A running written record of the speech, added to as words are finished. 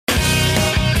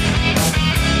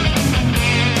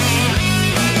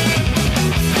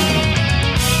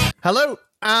Hello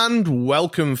and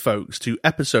welcome, folks, to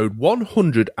episode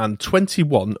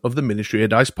 121 of the Ministry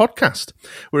of Dice podcast.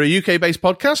 We're a UK-based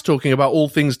podcast talking about all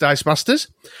things Dice Masters.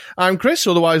 I'm Chris,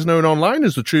 otherwise known online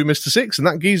as the true Mr. Six, and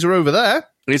that geezer over there...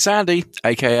 It's Andy,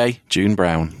 a.k.a. June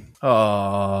Brown.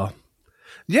 Oh,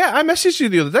 yeah, I messaged you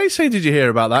the other day saying, did you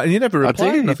hear about that? And you never replied.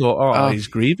 I did. And I thought, he's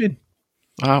grieving.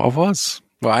 I was.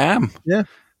 Well, I am. Yeah.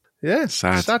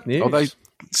 Sad news. Although,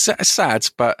 sad,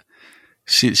 but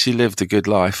she lived a good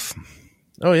life.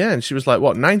 Oh, yeah, and she was like,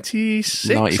 what, 96,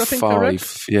 95, I think I read?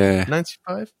 yeah.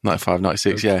 95? 95,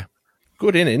 96, yeah.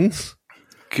 Good innings.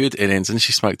 Good innings, and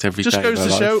she smoked every Just day goes of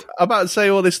her to show, life. I'm about to say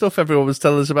all this stuff everyone was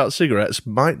telling us about cigarettes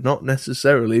might not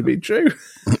necessarily be true.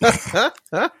 I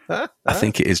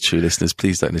think it is true, listeners.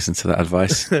 Please don't listen to that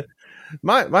advice.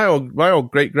 My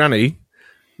old great granny,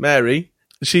 Mary,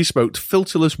 she smoked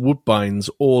filterless woodbines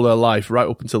all her life, right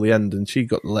up until the end, and she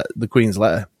got the Queen's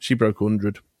letter. She broke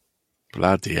 100.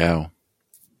 Bloody hell.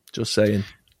 Just saying.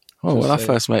 Oh, when I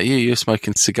first met you, you were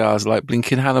smoking cigars like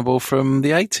Blinking Hannibal from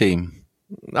the A-Team.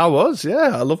 I was,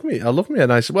 yeah. I love me a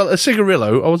nice... Well, a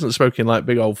cigarillo. I wasn't smoking like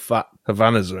big old fat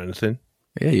Havanas or anything.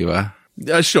 Yeah, you were.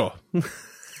 Sure.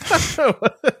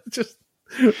 just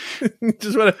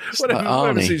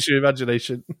whatever suits your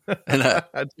imagination.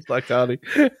 Just like Arnie.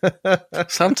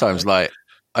 Sometimes, I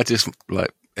just,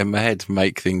 in my head,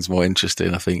 make things more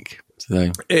interesting, I think.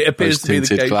 So, it appears to be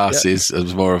the case. Glasses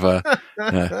as more of a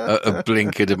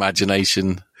blinkered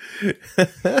imagination.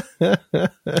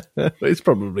 It's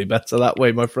probably better that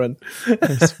way, my friend.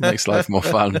 It makes life more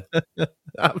fun.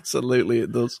 Absolutely,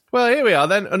 it does. Well, here we are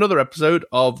then, another episode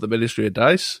of the Ministry of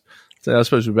Dice. So I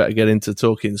suppose we better get into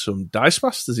talking some Dice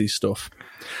Masters-y stuff.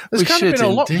 There's been a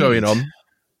lot going on,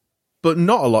 but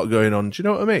not a lot going on. Do you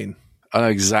know what I mean? I know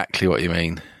exactly what you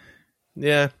mean.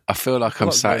 Yeah. I feel like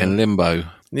I'm sat in limbo.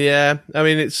 Yeah, I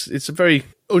mean, it's a very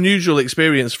unusual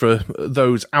experience for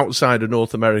those outside of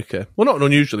North America. Well, not an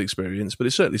unusual experience, but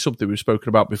it's certainly something we've spoken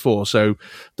about before. So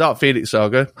Dark Phoenix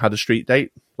Saga had a street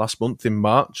date last month in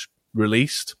March,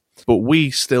 released. But we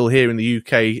still here in the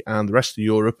UK and the rest of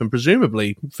Europe, and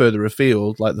presumably further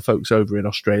afield, like the folks over in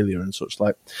Australia and such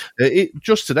like.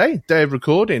 Just today, day of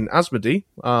recording, Asmodee,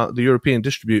 the European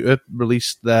distributor,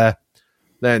 released their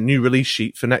new release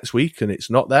sheet for next week, and it's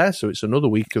not there, so it's another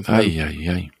week of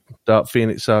Dark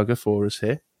Phoenix Saga for us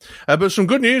here. But some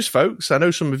good news, folks. I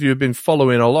know some of you have been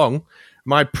following along.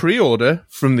 My pre-order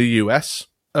from the US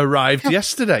arrived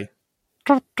yesterday.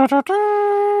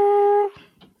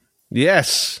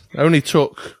 Yes, only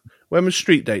took... When was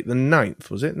street date? The 9th,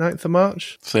 was it? 9th of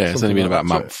March? So yeah, it's only been about a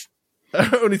month.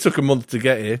 Only took a month to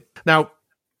get here. Now,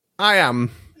 I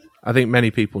think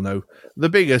many people know, the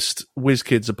biggest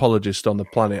WizKids apologist on the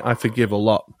planet. I forgive a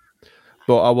lot,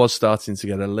 but I was starting to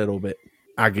get a little bit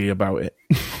aggy about it.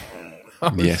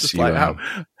 Yes, you are.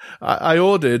 I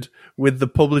ordered with the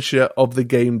publisher of the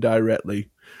game directly,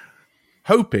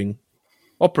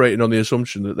 operating on the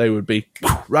assumption that they would be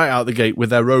right out the gate with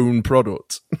their own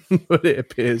product, but it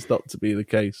appears not to be the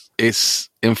case. It's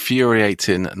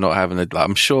infuriating not having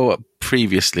I'm sure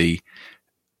previously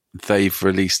they've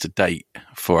released a date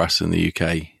for us in the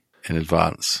UK in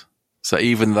advance. So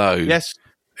even though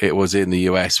it was in the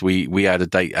US, we had a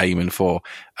date aiming for.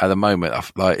 At the moment,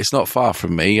 it's not far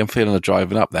from me. I'm feeling like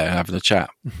driving up there and having a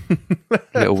chat.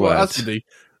 Little word.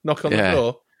 Knock on the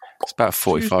door. It's about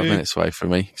 45 minutes away from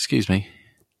me. Excuse me.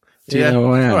 Do you know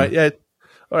who I am? All right, yeah.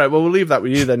 All right, well, we'll leave that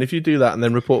with you then. If you do that and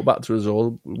then report back to us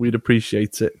all, we'd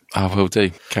appreciate it. I will do.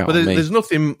 Count on me. There's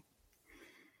nothing...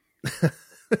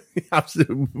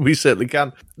 Absolutely, we certainly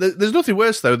can. There's nothing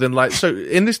worse though than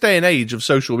in this day and age of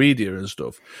social media and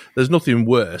stuff, there's nothing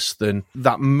worse than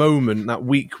that moment, that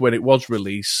week when it was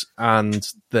released, and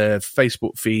the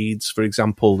Facebook feeds, for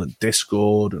example, and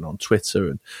Discord and on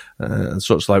Twitter and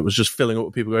such like was just filling up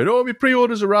with people going, "Oh, my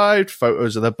pre-orders arrived,"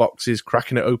 photos of their boxes,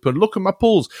 cracking it open, look at my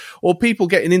pulls, or people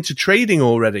getting into trading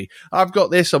already. I've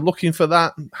got this, I'm looking for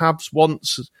that, Habs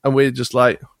wants, and we're just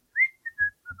like.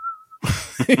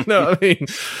 You know what I mean?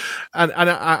 And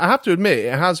I have to admit,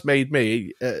 it has made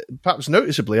me, perhaps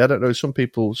noticeably, I don't know, some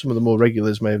of the more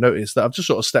regulars may have noticed that I've just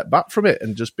sort of stepped back from it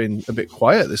and just been a bit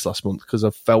quiet this last month because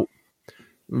I've felt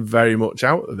very much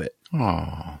out of it.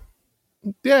 Oh,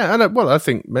 yeah, and I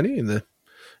think many in the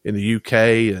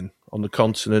UK and on the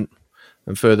continent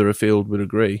and further afield would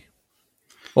agree.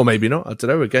 Or maybe not. I don't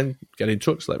know. Again, get in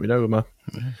touch. Let me know. Am I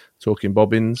talking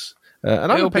bobbins?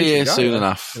 And it'll be here soon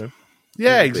enough. You know.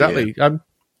 Yeah, exactly.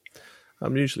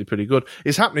 I'm usually pretty good.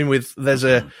 It's happening with, there's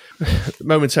a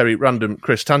momentary random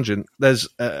Chris tangent. There's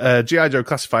a G.I. Joe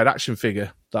classified action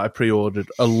figure that I pre-ordered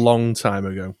a long time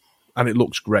ago, and it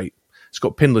looks great. It's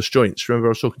got pinless joints. Remember I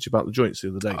was talking to you about the joints the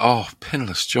other day? Oh,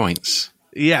 pinless joints.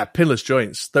 Yeah, pinless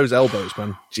joints. Those elbows,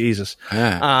 man. Jesus.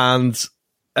 Yeah. And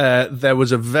there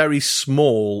was a very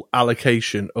small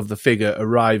allocation of the figure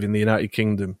arrive in the United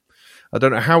Kingdom. I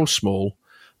don't know how small,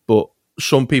 but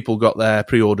some people got their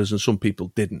pre-orders and some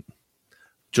people didn't.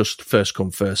 Just first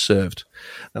come, first served.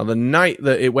 Now, the night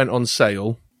that it went on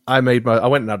sale, I went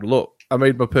and had a look. I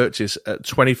made my purchase at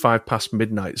 25 past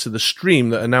midnight. So the stream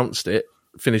that announced it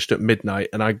finished at midnight,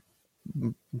 and I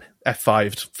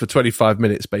F5'd for 25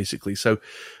 minutes, basically. So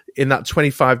in that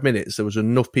 25 minutes, there was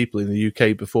enough people in the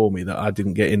UK before me that I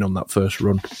didn't get in on that first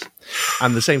run.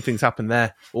 And the same things happened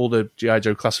there. All the G.I.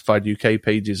 Joe Classified UK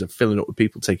pages are filling up with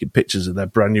people taking pictures of their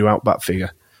brand new Outback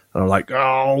figure. And I'm like,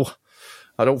 oh,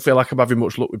 I don't feel like I'm having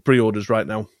much luck with pre-orders right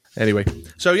now. Anyway,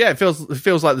 so yeah, it feels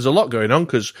like there's a lot going on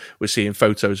because we're seeing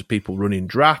photos of people running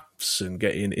drafts and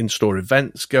getting in-store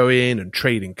events going and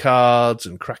trading cards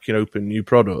and cracking open new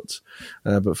products.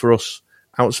 But for us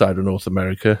outside of North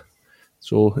America,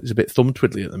 it's a bit thumb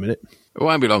twiddly at the minute. It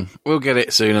won't be long. We'll get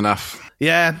it soon enough.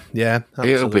 Yeah.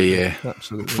 Absolutely. It'll be here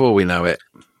before we know it.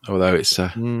 Although it's,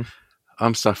 I'm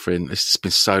suffering. It's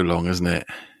been so long, hasn't it?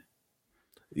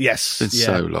 Yes. It's been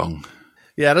so long.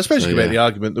 Yeah, and I suppose you can make the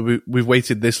argument that we've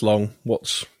waited this long.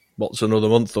 What's another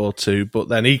month or two? But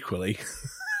then equally,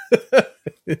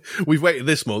 we've waited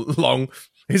this long.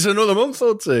 It's another month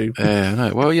or two. Yeah,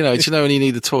 no. Well, do you know when you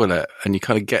need the toilet and you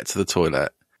kind of get to the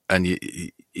toilet, and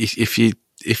if you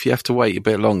have to wait a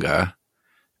bit longer,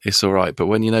 it's all right. But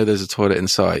when you know there's a toilet in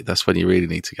sight, that's when you really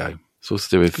need to go. It's all to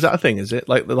do with. Is that a thing? Is it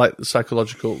like the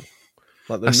psychological,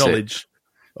 like the knowledge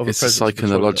of it's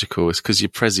psychological. It's because you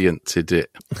presented it.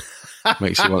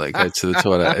 Makes you want to go to the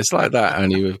toilet. It's like that,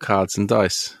 only with cards and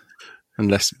dice.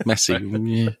 And less messy.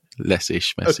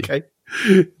 Less-ish messy. Okay.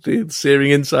 The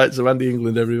searing insights of Andy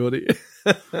England, everybody.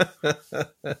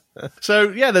 So,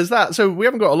 yeah, there's that. So we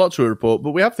haven't got a lot to report,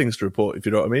 but we have things to report, if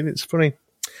you know what I mean. It's funny.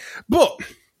 But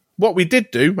what we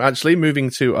did do, actually, moving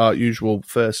to our usual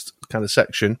first kind of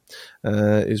section,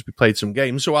 is we played some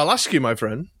games. So I'll ask you, my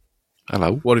friend.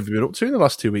 Hello. What have you been up to in the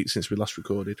last 2 weeks since we last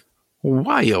recorded?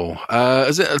 Wow.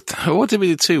 What did we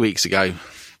do 2 weeks ago?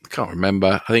 I can't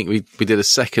remember. I think we did a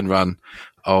second run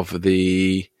of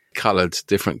the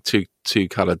different two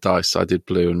coloured dice. I did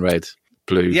blue and red.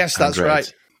 Blue. Yes, that's red.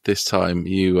 right. This time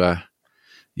you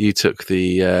took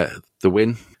the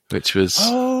win, which was...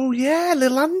 Oh, yeah,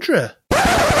 Lilandra.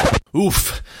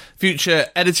 Oof. Future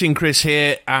editing Chris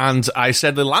here, and I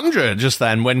said Lilandra just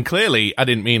then, when clearly I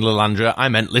didn't mean Lilandra, I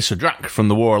meant Lyssa Drak from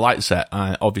the War of Light set.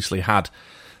 I obviously had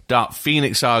Dark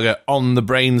Phoenix Saga on the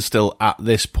brain still at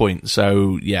this point.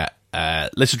 So, yeah,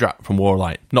 Lyssa Drak from War of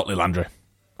Light, not Lilandra.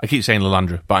 I keep saying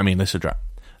Lilandra, but I mean Lyssa Drak.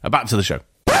 Back to the show.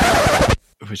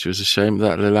 Which was a shame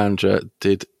that Lilandra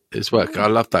did its work. I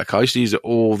loved that card. I used to use it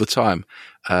all the time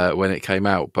when it came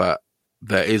out, but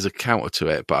there is a counter to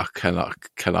it, but can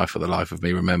I for the life of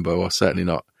me remember, or certainly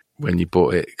not when you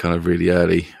bought it kind of really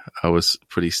early. I was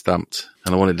pretty stumped,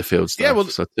 and I wanted the field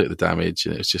stuff, so I took the damage,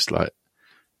 and it was just like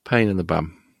pain in the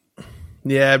bum.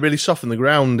 Yeah, really soften the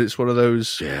ground. It's one of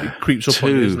those, it creeps up on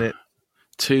you, isn't it?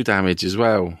 2 damage as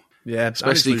well. Yeah.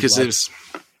 Especially because it's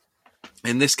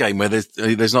in this game where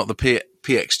there's not the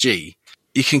PXG,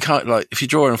 you can kind of, like, if you're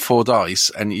drawing 4 dice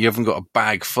and you haven't got a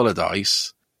bag full of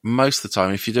dice, most of the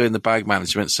time, if you're doing the bag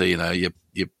management, so, your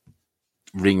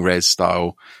ring res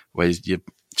style, where you're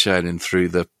churning through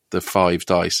the 5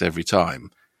 dice every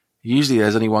time, usually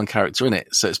there's only 1 character in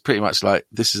it. So it's pretty much like,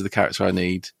 this is the character I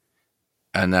need.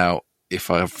 And now, if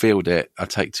I field it, I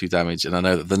take 2 damage, and I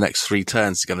know that the next 3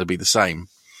 turns are going to be the same.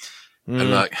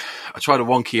 And I try to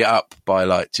wonky it up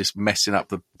by just messing up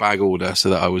the bag order so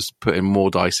that I was putting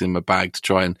more dice in my bag to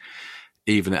try and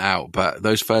even it out. But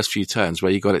those first few turns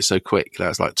where you got it so quick, that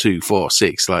was like 2, 4,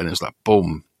 6, and it was like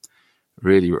boom,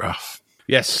 really rough.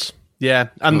 Yes, yeah.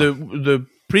 And the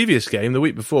previous game, the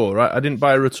week before, I didn't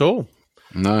buy her at all.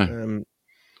 No,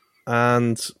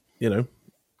 and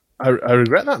I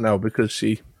regret that now, because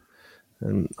she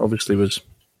obviously was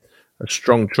a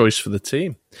strong choice for the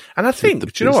team. And I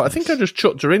think, do you know what? I think I just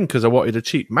chucked her in because I wanted a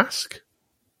cheap mask.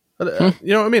 You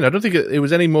know what I mean? I don't think it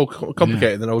was any more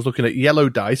complicated than I was looking at yellow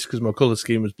dice, because my colour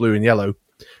scheme was blue and yellow.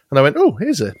 And I went, oh,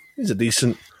 here's a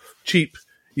decent, cheap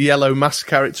yellow mask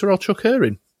character. I'll chuck her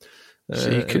in. So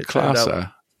you could class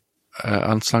her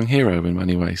unsung hero in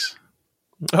many ways.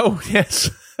 Oh,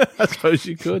 yes. I suppose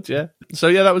you could, yeah. So,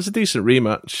 yeah, that was a decent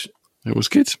rematch. It was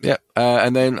good, yeah.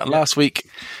 And then last week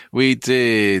we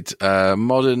did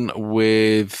Modern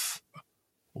with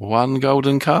 1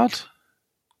 golden card?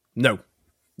 No.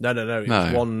 It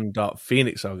was 1 Dark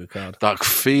Phoenix Saga card. Dark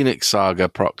Phoenix Saga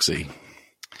proxy.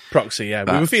 Proxy, yeah.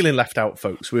 We were feeling left out,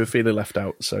 folks. We were feeling left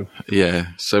out, so... Yeah,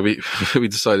 so we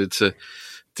decided to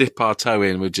dip our toe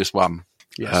in with just one.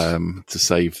 Yes. To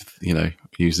save,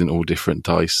 using all different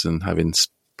dice and having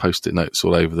post-it notes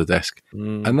all over the desk.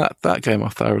 And that game I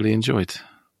thoroughly enjoyed.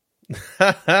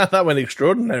 That went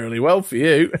extraordinarily well for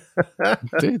you. It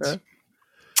did.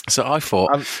 So I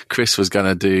thought Chris was going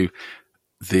to do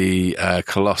the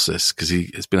Colossus because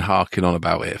he has been harking on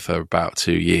about it for about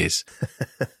 2 years.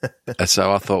 And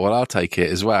so I thought, well, I'll take it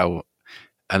as well.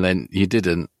 And then you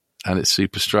didn't, and it's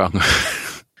super strong.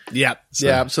 Yeah,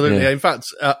 absolutely. Yeah. In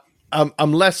fact,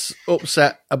 I'm less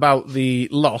upset about the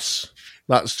loss.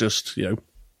 That's just,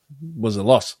 was a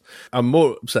loss. I'm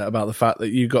more upset about the fact that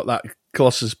you got that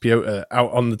Colossus Piotr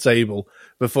out on the table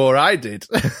before I did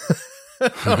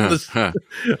on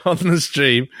the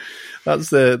stream. That's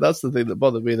the thing that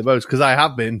bothered me the most because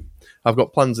I've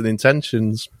got plans and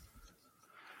intentions.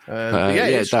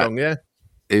 It's strong. Yeah,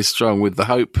 is strong with the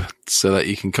hope so that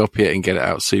you can copy it and get it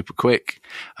out super quick.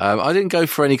 I didn't go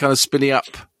for any kind of spinning up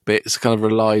bits. Kind of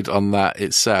relied on that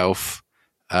itself,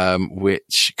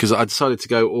 because I decided to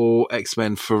go all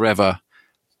X-Men Forever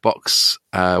box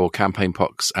or campaign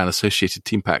box and associated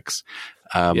team packs.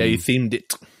 You themed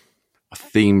it. I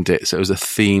themed it, so it was a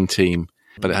theme team,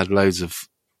 but it had loads of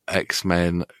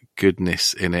X-Men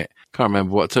goodness in it. Can't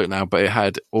remember what it took now, but it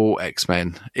had all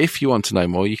X-Men. If you want to know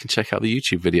more, you can check out the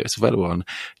YouTube video. It's available on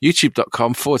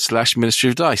youtube.com/Ministry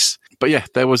of Dice. But yeah,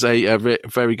 there was a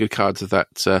very good card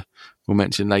that we'll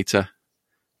mention later.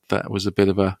 That was a bit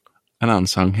of an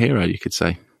unsung hero, you could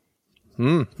say.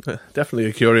 Definitely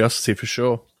a curiosity for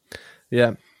sure.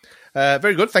 Yeah.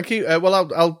 Very good, thank you. Well,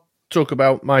 I'll talk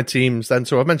about my teams then.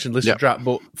 So I mentioned List of Drat,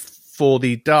 but for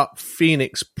the Dark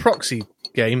Phoenix proxy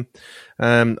game,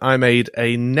 I made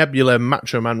a Nebula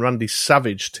Macho Man Randy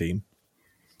Savage team.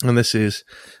 And this is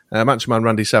Macho Man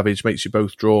Randy Savage makes you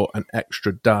both draw an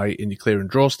extra die in your clear and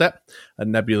draw step,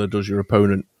 and Nebula does your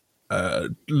opponent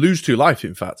lose 2 life,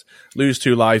 in fact. Lose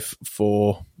 2 life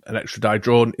for an extra die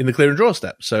drawn in the clear and draw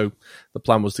step. So the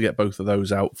plan was to get both of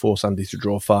those out, force Andy to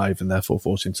draw 5, and therefore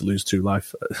force him to lose 2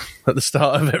 life at the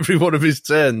start of every one of his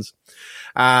turns.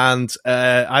 And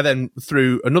I then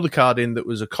threw another card in that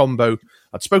was a combo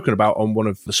I'd spoken about on one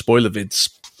of the spoiler vids,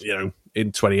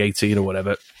 in 2018 or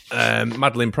whatever.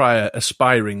 Madeline Pryor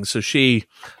Aspiring. So she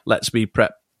lets me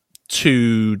prep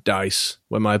 2 dice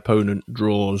when my opponent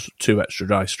draws 2 extra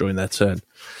dice during their turn.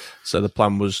 So the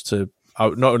plan was to,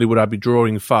 not only would I be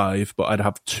drawing 5, but I'd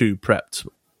have 2 prepped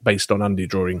based on Andy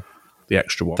drawing the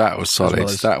extra one. That was solid.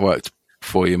 That worked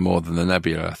for you more than the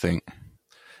Nebula, I think.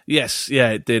 Yes,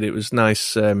 yeah, it did. It was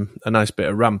nice, a nice bit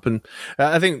of ramp. And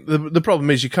I think the problem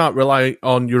is you can't rely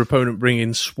on your opponent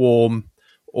bringing Swarm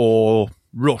or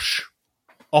Rush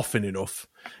often enough.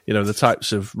 The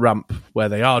types of ramp where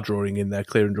they are drawing in their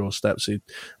clear and draw steps.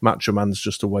 Macho Man's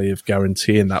just a way of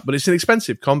guaranteeing that. But it's an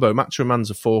expensive combo. Macho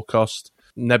Man's a 4 cost.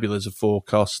 Nebula's a 4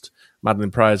 cost.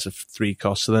 Madeline Pryor's a 3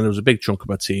 cost. So then there was a big chunk of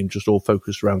my team just all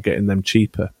focused around getting them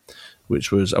cheaper,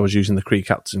 which was I was using the Kree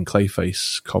Captain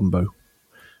Clayface combo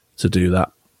to do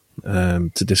that,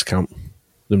 to discount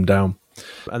them down.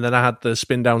 And then I had the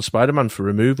Spin Down Spider-Man for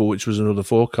removal, which was another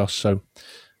 4 cost. So,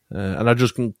 and I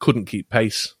just couldn't keep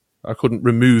pace. I couldn't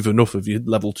remove enough of your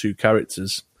level 2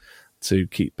 characters to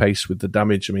keep pace with the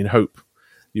damage. I mean, Hope,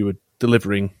 you were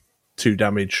delivering 2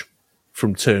 damage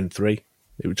from turn 3.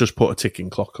 It would just put a ticking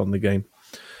clock on the game.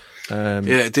 Yeah,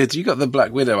 it did. You got the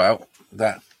Black Widow out.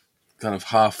 That kind of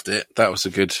halved it. That was a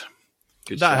good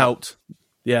that shot. Helped.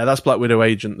 Yeah, that's Black Widow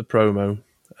Agent, the promo.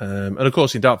 And of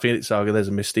course, in Dark Phoenix Saga, there's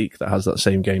a Mystique that has that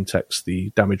same game text,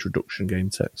 the damage reduction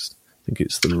game text. I think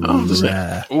it's the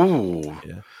rare. Oh,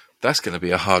 yeah. That's going to be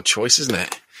a hard choice, isn't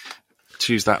it?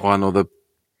 Choose that one or the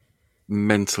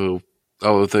mental.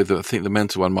 Oh, although I think the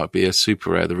mental one might be a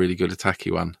super rare, the really good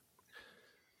attacky one.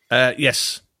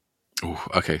 Yes. Oh,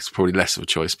 okay. It's probably less of a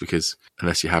choice because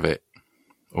unless you have it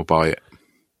or buy it,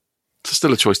 it's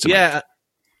still a choice to make. Yeah.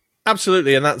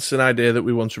 Absolutely, and that's an idea that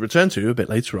we want to return to a bit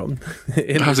later on.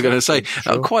 I was going to say,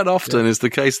 quite often is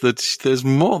the case that there's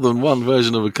more than one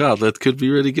version of a card that could be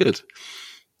really good.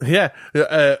 Yeah,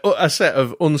 a set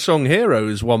of unsung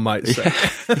heroes, one might say.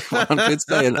 One could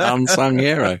say an unsung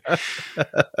hero.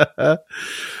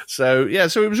 So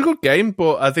it was a good game,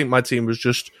 but I think my team was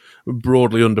just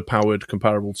broadly underpowered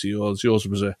comparable to yours. Yours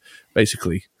was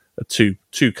basically a two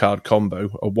card combo,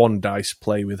 a 1 dice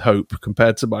play with Hope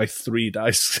compared to my 3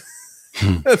 dice,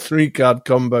 a 3 card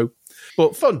combo,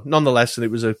 but fun nonetheless. And it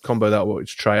was a combo that I wanted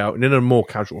to try out. And in a more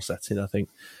casual setting, I think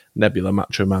Nebula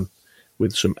Macho Man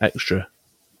with some extra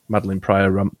Madeline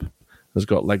Pryor ramp has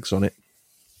got legs on it.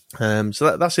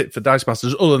 So that's it for Dice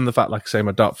Masters, other than the fact, like I say,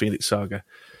 my Dark Phoenix Saga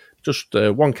Just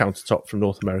one countertop from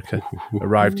North America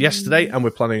arrived yesterday, and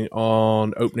we're planning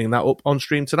on opening that up on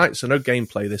stream tonight. So no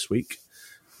gameplay this week.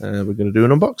 We're going to do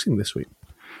an unboxing this week.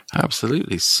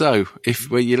 Absolutely. So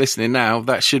if you're listening now,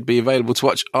 that should be available to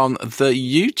watch on the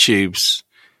YouTubes.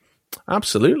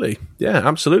 Absolutely. Yeah,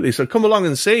 absolutely. So come along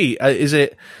and see. Is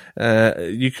it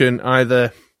you can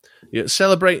either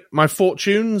celebrate my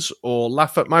fortunes or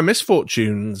laugh at my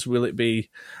misfortunes? Will it be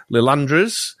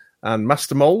Lilandras and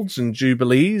Master Molds and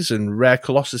Jubilees and Rare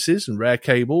Colossuses and Rare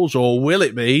Cables, or will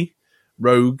it be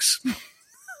Rogues,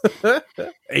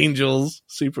 Angels,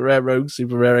 Super Rare Rogues,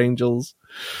 Super Rare Angels?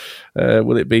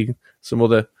 Will it be some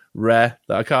other rare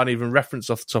that I can't even reference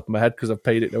off the top of my head because I've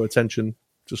paid it no attention?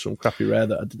 Just some crappy rare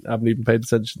that I haven't even paid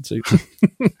attention to.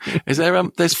 Is there?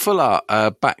 There's full art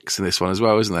backs in this one as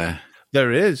well, isn't there?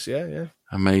 There is, yeah.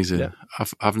 Amazing. Yeah.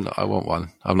 I want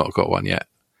one. I've not got one yet.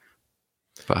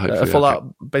 But A full art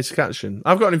basic action.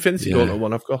 I've got an Infinity Gauntlet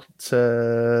one. I've got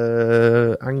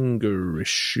Angarish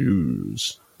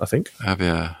shoes, I think. Have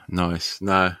you? Nice.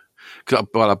 No. I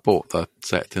bought the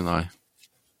set, didn't I?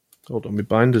 Hold on, my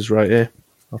binder's right here.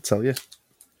 I'll tell you.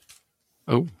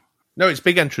 Oh. No, it's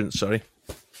Big Entrance, sorry.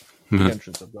 Big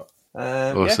Entrance I've got.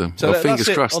 Awesome. Yeah. So fingers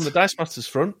crossed. On the Dice Masters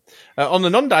front. On the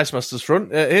non-Dice Masters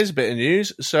front, here's a bit of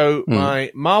news. So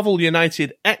my Marvel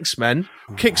United X-Men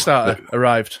Kickstarter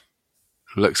arrived.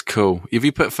 Looks cool. Have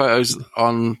you put photos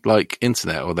on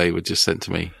internet, or they were just sent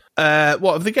to me?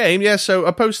 What, of the game? Yeah, so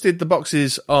I posted the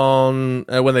boxes on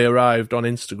when they arrived on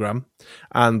Instagram,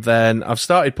 and then I've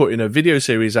started putting a video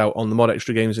series out on the Mod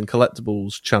Extra Games and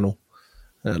Collectibles channel,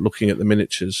 looking at the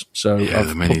miniatures. So yeah,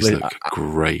 the minis look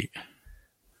great.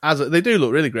 They do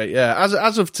look really great, yeah.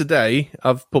 As of today,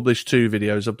 I've published 2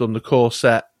 videos. I've done the core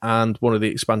set and one of the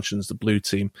expansions, the Blue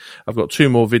Team. I've got 2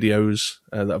 more videos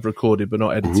that I've recorded but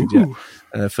not edited yet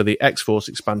for the X-Force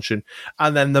expansion.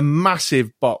 And then the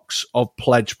massive box of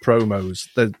pledge promos.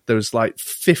 There's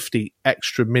 50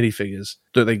 extra minifigures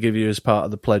that they give you as part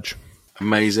of the pledge.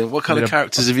 Amazing. What kind of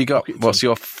characters have you got? What's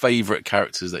your favourite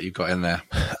characters that you've got in there?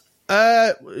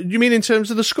 You mean in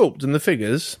terms of the sculpt and the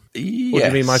figures? Yes. Or do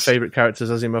you mean my favourite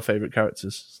characters as in my favourite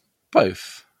characters?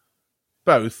 Both.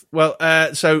 Well,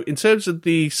 so in terms of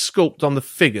the sculpt on the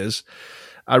figures,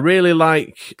 I really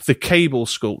like the Cable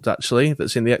sculpt, actually,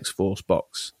 that's in the X-Force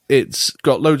box. It's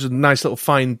got loads of nice little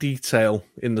fine detail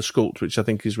in the sculpt, which I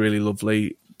think is really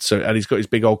lovely. And he's got his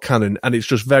big old cannon, and it's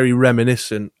just very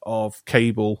reminiscent of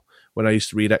Cable when I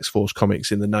used to read X-Force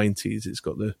comics in the 90s. It's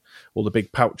got all the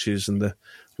big pouches and the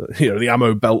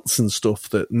ammo belts and stuff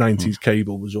that 90s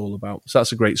Cable was all about. So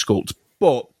that's a great sculpt.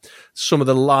 But some of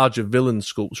the larger villain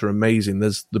sculpts are amazing.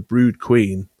 There's the Brood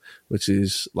Queen, which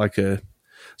is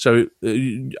so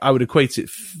I would equate it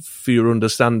for your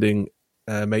understanding,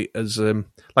 mate, as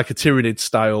like a Tyranid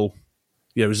style,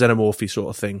 xenomorphy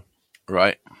sort of thing.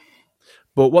 Right.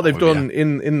 But what they've done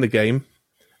in the game,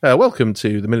 welcome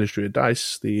to the Ministry of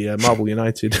Dice, the Marvel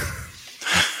United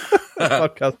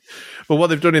podcast. But what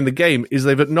they've done in the game is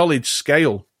they've acknowledged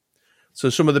scale. So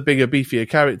some of the bigger, beefier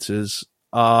characters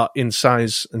are in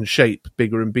size and shape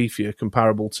bigger and beefier,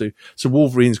 comparable to. So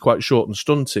Wolverine's quite short and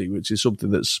stunty, which is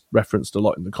something that's referenced a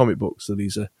lot in the comic books. That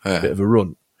he's a bit of a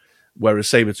runt, whereas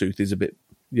Sabretooth is a bit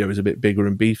bigger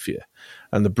and beefier,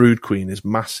 and the Brood Queen is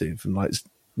massive and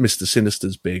Mr.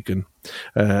 Sinister's big, and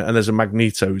there's a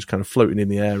Magneto who's kind of floating in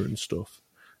the air and stuff.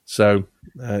 So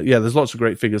there's lots of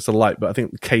great figures to like, but I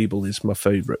think the Cable is my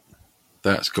favourite.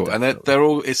 That's cool, and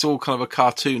it's all kind of a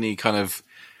cartoony kind of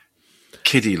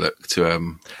kiddie look to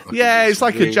them. It's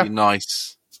like really a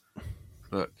nice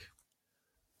look.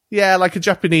 Yeah, like a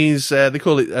Japanese. They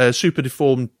call it super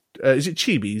deformed. Is it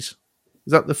chibis? Is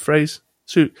that the phrase?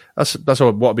 That's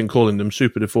what I've been calling them.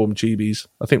 Super deformed chibis.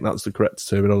 I think that's the correct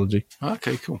terminology.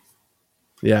 Okay, cool.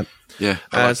 Yeah. So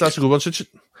that's a good one. So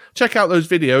check out those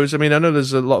videos. I mean, I know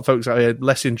there's a lot of folks out here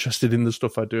less interested in the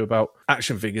stuff I do about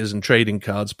action figures and trading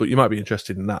cards, but you might be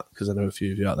interested in that because I know a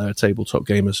few of you out there are tabletop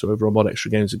gamers. So over on Mod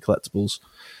Extra Games and Collectibles,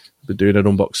 I've been doing an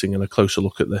unboxing and a closer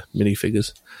look at the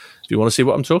minifigures if you want to see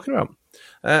what I'm talking about.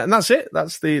 And that's it.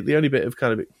 That's the only bit of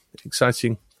kind of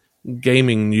exciting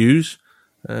gaming news.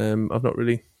 I've not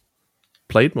really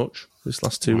played much this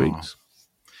last 2 weeks.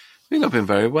 You've not been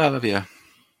very well, have you?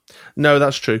 No,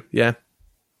 that's true. Yeah.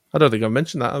 I don't think I've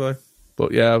mentioned that, have I?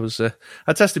 But yeah,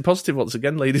 I tested positive once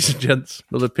again, ladies and gents.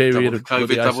 Another period of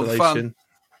COVID isolation.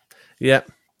 Yeah,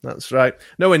 that's right.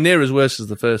 Nowhere near as worse as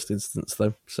the first instance,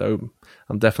 though. So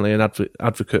I'm definitely an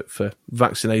advocate for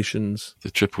vaccinations. The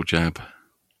triple jab.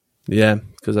 Yeah,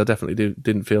 because I definitely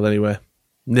didn't feel anywhere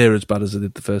near as bad as I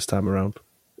did the first time around.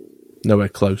 Nowhere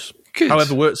close. Good.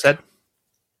 However, Wirt said,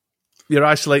 you're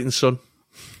isolating, son.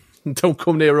 Don't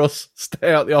come near us.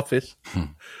 Stay out the office.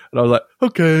 And I was like,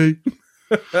 okay.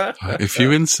 If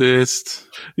you insist.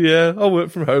 Yeah, I'll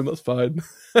work from home. That's fine.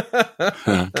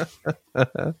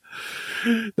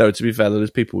 No, to be fair,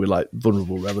 there's people with like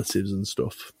vulnerable relatives and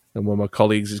stuff. And one of my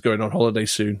colleagues is going on holiday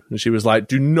soon, and she was like,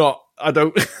 "Do not, I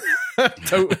don't,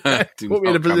 don't put me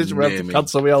in a position where I have to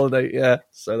cancel my holiday." Yeah,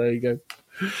 so there you go.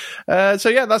 So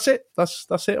yeah, that's it.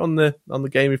 That's it on the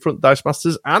gaming front, Dice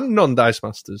Masters and non-Dice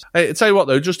Masters. I tell you what,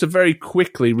 though, just to very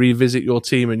quickly revisit your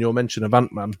team and your mention of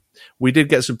Ant-Man, we did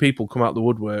get some people come out the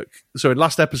woodwork. So in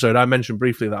last episode, I mentioned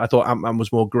briefly that I thought Ant-Man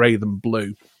was more grey than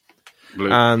blue.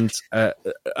 And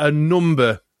a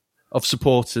number of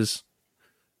supporters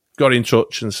got in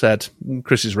touch and said,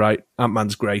 Chris is right,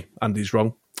 Ant-Man's grey, Andy's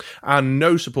wrong. And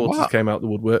no supporters came out the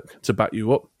woodwork to back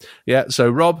you up. Yeah, so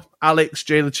Rob, Alex,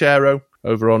 Jay Lachero,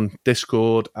 over on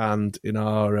Discord and in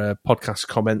our podcast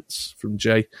comments from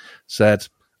Jay, said,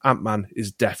 Ant-Man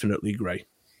is definitely grey.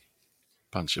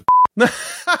 Bunch of What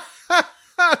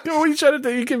are you trying to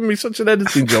do? You're giving me such an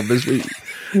editing job this week.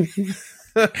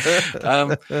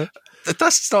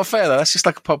 That's not fair though. That's just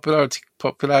like a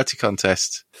popularity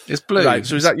contest. It's blue, right?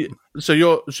 So is that so?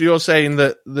 You're saying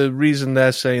that the reason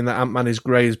they're saying that Ant-Man is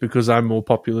grey is because I'm more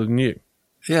popular than you?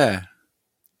 Yeah,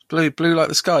 blue like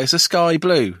the sky. It's a sky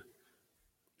blue.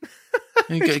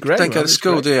 You don't go to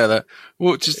school, do you? That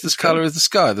which is the colour of the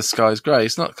sky? The sky is grey.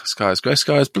 It's not the sky is grey.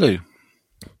 Sky is blue.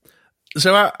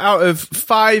 So out of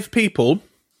 5 people,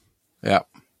 yeah.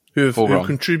 Who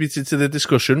contributed to the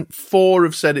discussion, 4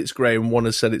 have said it's grey and 1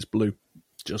 has said it's blue.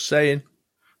 Just saying.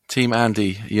 Team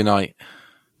Andy, unite.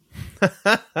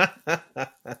 I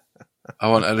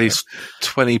want at least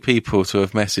 20 people to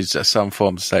have messaged at some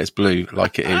form to say it's blue,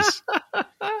 like it is.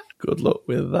 Good luck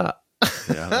with that.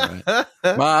 Yeah,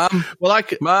 right. Mum, I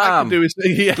can do is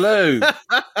blue.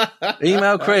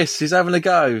 Email Chris. He's having a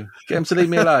go. Get him to leave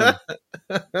me alone.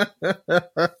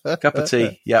 Cup of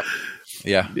tea. Yep.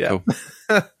 Yeah. Cool.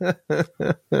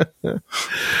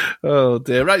 Oh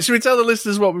dear. Right, should we tell the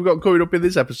listeners what we've got coming up in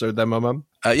this episode then, my mum?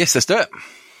 Yes, let's do it.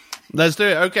 Let's do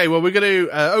it. Okay, well, we're going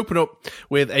to open up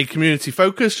with a community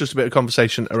focus, just a bit of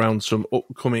conversation around some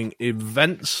upcoming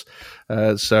events.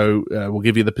 So we'll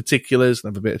give you the particulars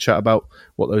and have a bit of chat about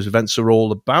what those events are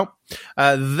all about.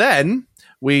 Then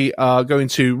we are going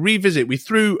to revisit. We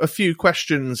threw a few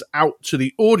questions out to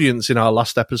the audience in our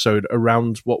last episode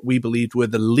around what we believed were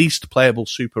the least playable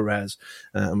super rares.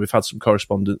 And we've had some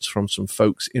correspondence from some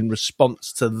folks in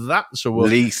response to that. So we'll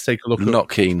take a look. Not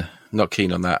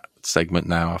keen on that segment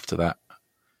now after that.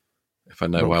 If I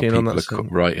know why people are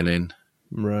writing in.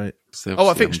 Right. So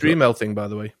I fixed your email thing, by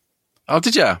the way. Oh,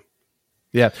 did you?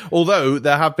 Yeah, although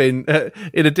there have been,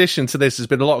 in addition to this, there's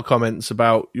been a lot of comments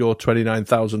about your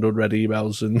 29,000 unread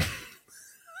emails and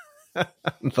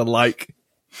the like.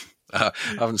 I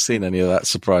haven't seen any of that,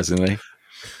 surprisingly.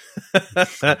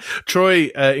 Troy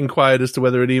inquired as to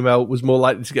whether an email was more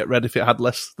likely to get read if it had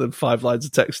less than 5 lines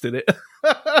of text in it.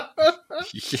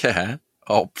 Yeah,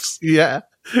 ops. Yeah.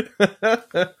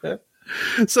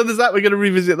 So there's that. We're going to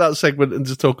revisit that segment and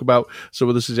just talk about some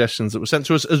of the suggestions that were sent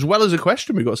to us, as well as a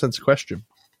question. We got sent a question.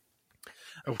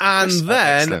 Oh, and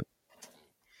then... Excellent.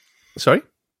 Sorry?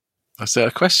 I said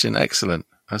a question. Excellent.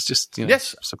 I was just,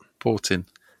 yes. supporting.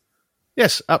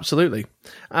 Yes, absolutely.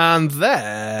 And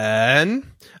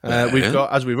then we've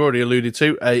got, as we've already alluded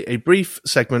to, a brief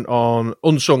segment on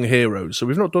Unsung Heroes. So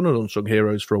we've not done an Unsung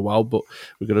Heroes for a while, but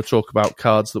we're going to talk about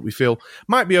cards that we feel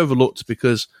might be overlooked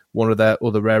because one of their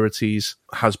other rarities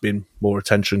has been more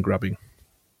attention grabbing.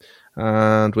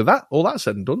 And with that, all that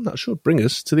said and done, that should bring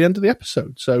us to the end of the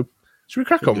episode. So should we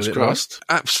crack on with it? Crossed.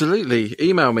 Absolutely.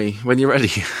 Email me when you're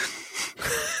ready.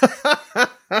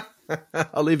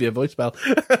 I'll leave you a voicemail.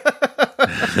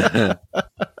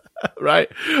 Right,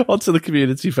 on to the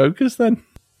community focus then.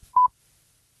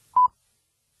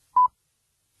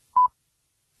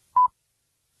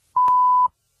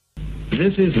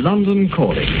 This is London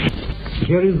calling.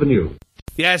 Here is the news.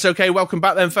 Yes, okay, welcome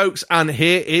back then, folks. And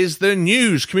here is the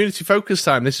news. Community focus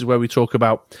time. This is where we talk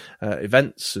about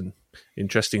events and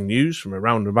interesting news from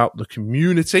around about the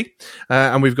community.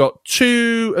 And we've got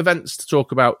 2 events to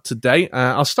talk about today.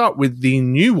 I'll start with the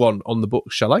new one on the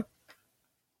books, shall I?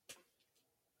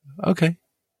 Okay.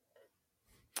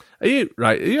 Are you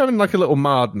having like a little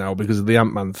marred now because of the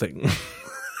Ant-Man thing?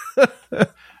 I'm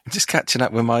just catching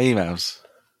up with my emails.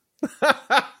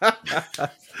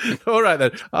 All right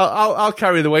then, I'll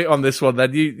carry the weight on this one.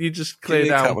 Then you just clear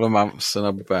down a couple of months and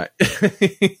I'll be back.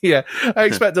 Yeah, I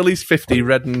expect at least 50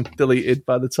 read and deleted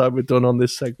by the time we're done on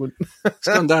this segment. It's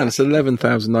gone down. It's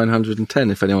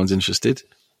 11,910. If anyone's interested.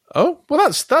 Oh well,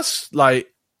 that's like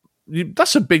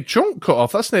that's a big chunk cut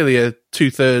off. That's nearly a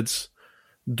 2/3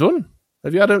 done.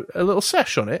 Have you had a little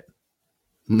sesh on it?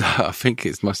 No, I think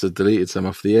it must have deleted some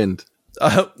off the end.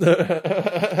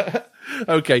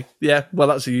 Okay, yeah, well,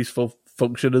 that's a useful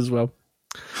function as well.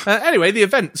 Anyway, the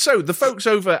event. So the folks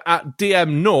over at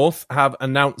DM North have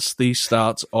announced the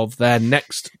start of their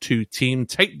next 2-team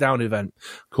takedown event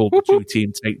called the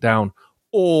 2-Team Takedown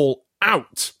All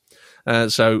Out.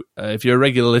 So if you're a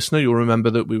regular listener, you'll remember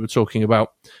that we were talking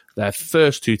about their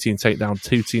first 2-Team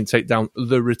Takedown,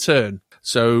 The Return.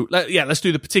 So, let's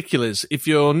do the particulars. If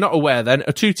you're not aware, then,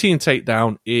 a 2-Team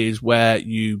Takedown is where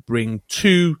you bring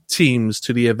 2 teams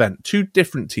to the event, 2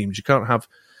 different teams. You can't have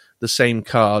the same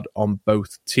card on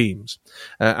both teams.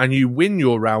 And you win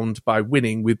your round by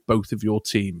winning with both of your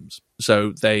teams.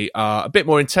 So they are a bit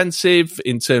more intensive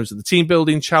in terms of the team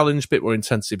building challenge, a bit more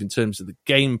intensive in terms of the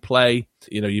gameplay.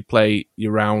 You know, you play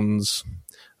your rounds.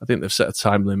 I think they've set a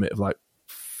time limit of like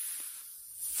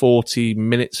 40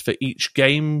 minutes for each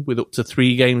game with up to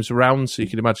 3 games a round. So you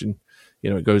can imagine,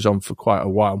 it goes on for quite a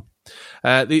while.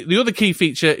 The other key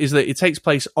feature is that it takes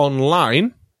place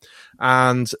online,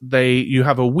 and you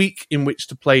have a week in which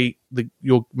to play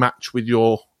your match with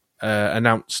your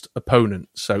announced opponent.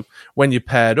 So when you're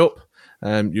paired up,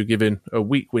 you're given a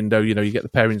week window. You get the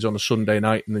pairings on a Sunday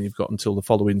night, and then you've got until the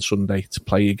following Sunday to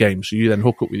play your game. So you then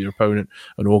hook up with your opponent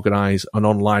and organise an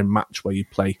online match where you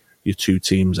play your 2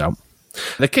 teams out.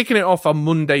 They're kicking it off on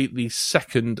Monday, the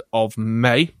 2nd of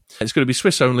May. It's going to be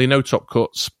Swiss only, no top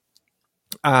cuts,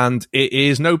 and it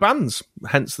is no bans,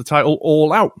 hence the title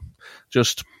All Out.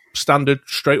 Just standard,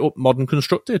 straight up, modern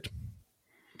constructed.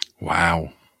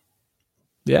 Wow.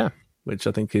 Yeah, which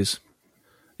I think is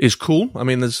cool. I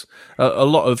mean, there's a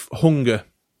lot of hunger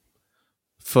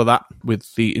for that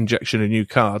with the injection of new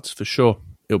cards, for sure.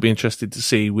 It'll be interesting to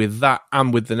see with that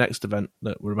and with the next event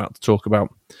that we're about to talk about,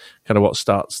 kind of what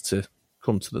starts to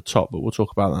come to the top, but we'll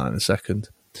talk about that in a second.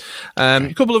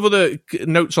 A couple of other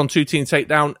notes on 2-Team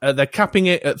Takedown. They're capping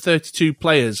it at 32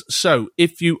 players. So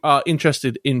if you are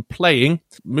interested in playing,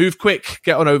 move quick,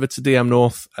 get on over to DM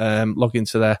North, log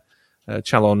into their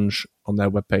challenge on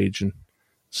their webpage and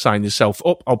sign yourself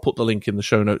up. I'll put the link in the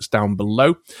show notes down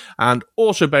below. And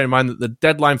also bear in mind that the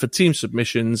deadline for team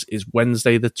submissions is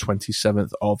Wednesday, the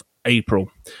 27th of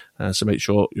April. So make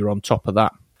sure you're on top of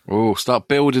that. Oh, start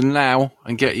building now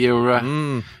and get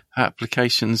your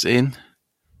applications in.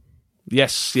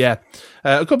 Yes, yeah.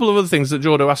 A couple of other things that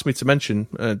Jordo asked me to mention,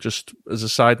 just as a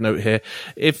side note here.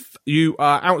 If you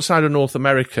are outside of North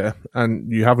America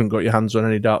and you haven't got your hands on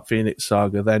any Dark Phoenix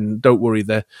Saga, then don't worry,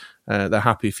 they're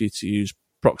happy for you to use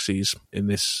proxies in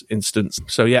this instance.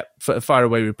 So yeah, fire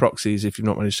away with proxies if you've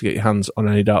not managed to get your hands on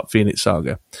any Dark Phoenix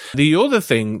Saga. The other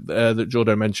thing that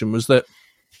Jordo mentioned was that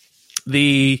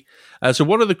so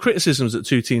one of the criticisms that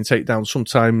 2-Team Takedown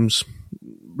sometimes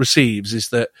receives is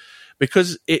that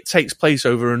because it takes place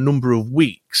over a number of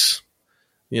weeks,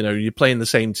 you're playing the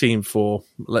same team for,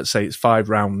 let's say it's 5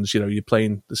 rounds, you're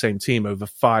playing the same team over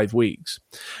 5 weeks.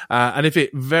 And if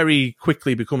it very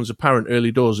quickly becomes apparent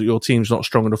early doors that your team's not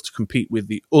strong enough to compete with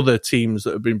the other teams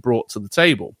that have been brought to the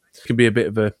table, it can be a bit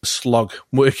of a slog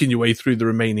working your way through the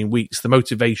remaining weeks. The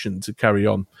motivation to carry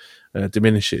on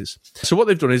diminishes. So what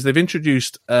they've done is they've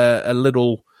introduced a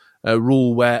little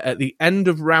rule where at the end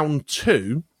of round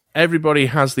 2, everybody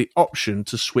has the option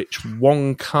to switch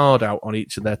 1 card out on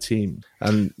each of their team,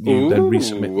 and you then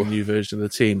resubmit the new version of the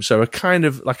team. So a kind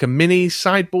of like a mini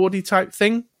sideboardy type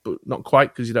thing, but not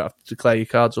quite, because you don't have to declare your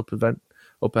cards up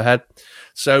ahead.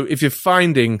 So if you're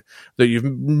finding that you've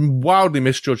wildly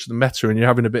misjudged the meta and you're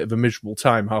having a bit of a miserable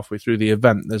time halfway through the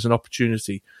event, there's an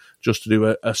opportunity just to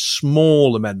do a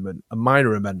small amendment, a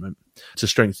minor amendment, to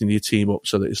strengthen your team up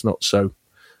so that it's not so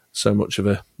much of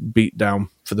a beat down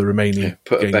for the remaining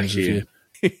games of you.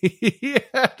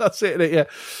 Yeah, that's it, isn't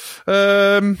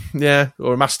it? Yeah.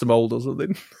 Or a master mold or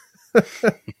something.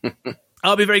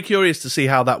 I'll be very curious to see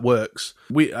how that works.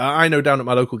 I know down at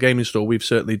my local gaming store, we've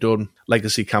certainly done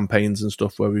legacy campaigns and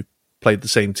stuff where we've played the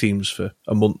same teams for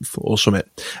a month or something,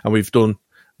 and we've done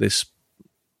this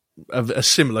a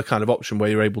similar kind of option where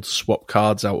you're able to swap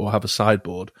cards out or have a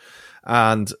sideboard.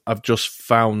 And I've just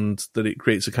found that it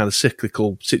creates a kind of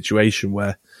cyclical situation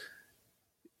where,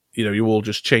 you all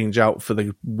just change out for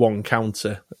the 1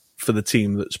 counter for the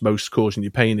team that's most causing you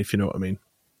pain, if you know what I mean.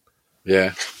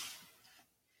 Yeah.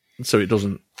 So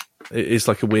it's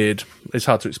like it's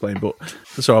hard to explain, but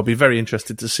so I'll be very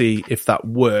interested to see if that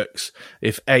works.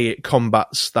 If it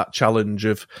combats that challenge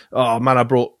of, oh man, I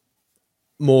brought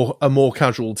a more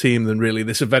casual team than really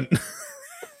this event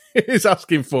is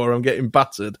asking for. I'm getting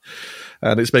battered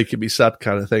and it's making me sad,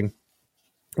 kind of thing.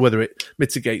 whether it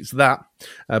mitigates that.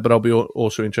 But I'll be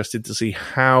also interested to see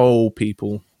how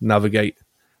people navigate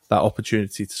that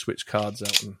opportunity to switch cards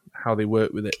out and how they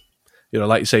work with it.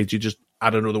 Like you say, do you just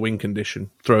add another win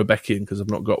condition, throw a Becky in because I've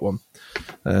not got one?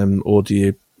 Or do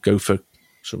you go for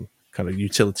some kind of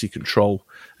utility control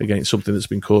against something that's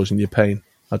been causing you pain?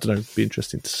 I don't know. It'd be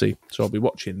interesting to see. So I'll be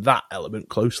watching that element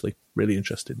closely. Really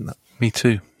interested in that. Me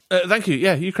too. Thank you.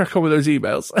 Yeah, you crack on with those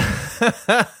emails.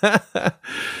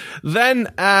 Then,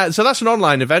 so that's an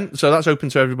online event. So that's open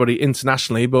to everybody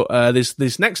internationally. But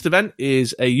this next event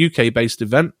is a UK-based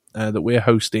event that we're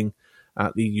hosting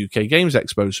at the UK Games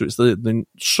Expo. So it's the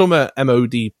Summer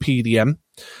MOD PDM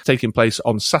taking place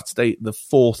on Saturday, the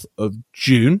 4th of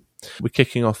June. We're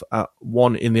kicking off at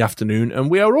 1 in the afternoon, and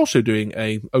we are also doing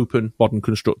a open modern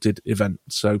constructed event.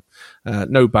 So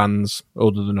no bans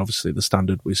other than obviously the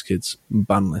standard WizKids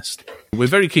ban list. We're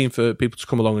very keen for people to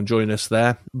come along and join us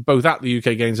there, both at the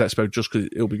UK Games Expo, just because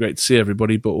it'll be great to see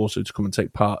everybody, but also to come and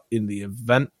take part in the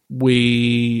event.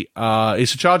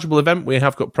 It's a chargeable event. We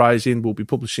have got pricing. We'll be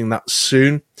publishing that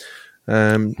soon.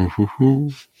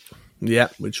 Yeah,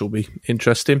 which will be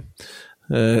interesting.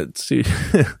 See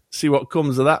what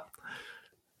comes of that.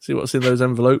 See what's in those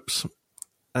envelopes.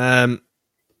 And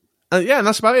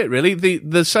that's about it, really.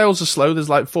 The sales are slow. There's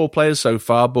like 4 players so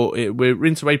far, but we're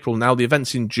into April now. The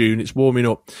event's in June. It's warming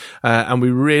up. And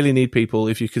we really need people,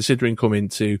 if you're considering coming,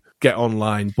 to get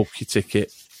online, book your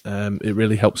ticket. It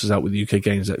really helps us out with the UK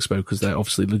Games Expo because they're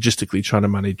obviously logistically trying to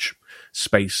manage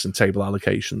space and table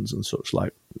allocations and such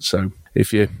like. So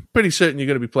if you're pretty certain you're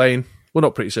going to be playing, well,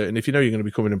 not pretty certain, if you know you're going to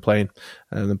be coming and playing,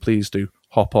 then please do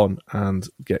hop on and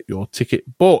get your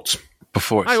ticket bought.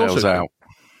 Before it sells out.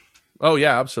 Oh,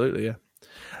 yeah, absolutely, yeah.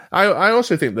 I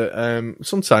also think that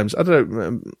sometimes, I don't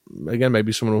know, again,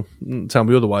 maybe someone will tell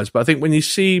me otherwise, but I think when you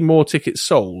see more tickets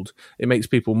sold, it makes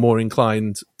people more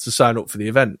inclined to sign up for the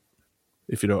event,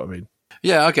 if you know what I mean.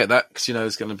 Yeah, I get that, because,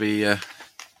 it's going to be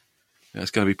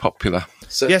it's going to be popular.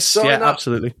 So yes, yeah, up.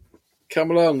 Absolutely.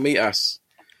 Come along, meet us.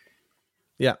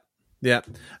 Yeah.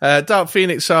 Dark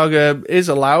Phoenix Saga is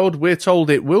allowed. We're told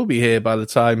it will be here by the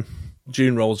time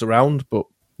June rolls around, but,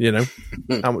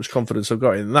 how much confidence I've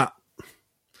got in that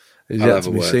is yet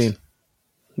to be seen.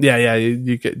 Yeah,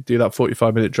 you do that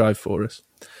 45-minute drive for us.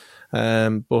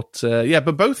 But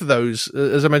both of those,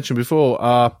 as I mentioned before,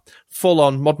 are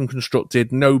full-on modern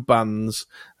constructed, no bans,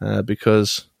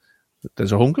 because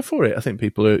there's a hunger for it. I think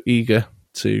people are eager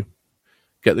to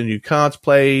get the new cards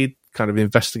played, kind of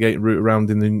investigate and root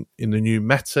around in the new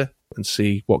meta and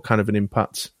see what kind of an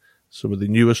impact some of the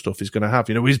newer stuff is going to have.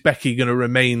 Is Becky going to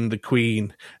remain the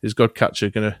queen? Is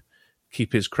Godcatcher going to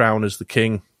keep his crown as the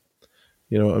king?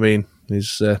 You know what I mean?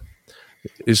 Is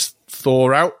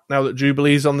Thor out now that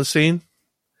Jubilee's on the scene?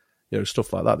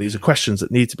 Stuff like that. These are questions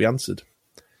that need to be answered.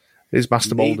 Is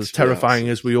Master Mold as terrifying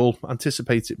as we all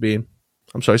anticipate it being?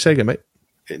 I'm sorry, say again, mate.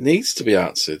 It needs to be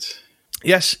answered.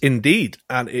 Yes, indeed.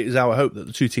 And it is our hope that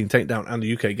the 2-Team Takedown and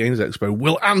the UK Games Expo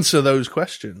will answer those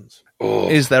questions. Oh.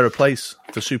 Is there a place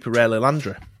for Super Rare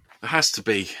Lilandra? There has to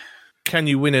be. Can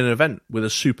you win an event with a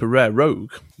Super Rare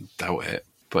Rogue? Doubt it,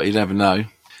 but you never know.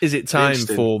 Is it time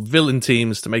for villain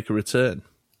teams to make a return?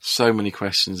 So many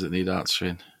questions that need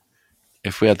answering.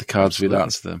 If we had the cards, we'd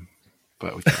answer them.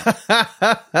 But we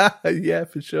can't. Yeah,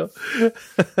 for sure.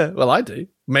 Well, I do.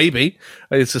 Maybe.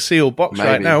 It's a sealed box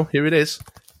right now. Here it is.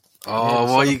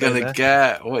 Oh, what are you going to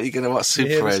get? What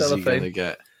Super Rares are you going to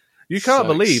get? You can't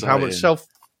believe exciting.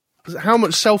 how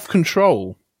much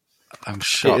self-control I'm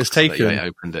shocked it has taken. That you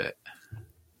opened it.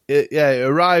 It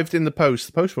arrived in the post.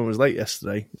 The postman was late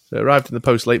yesterday. So it arrived in the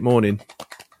post late morning.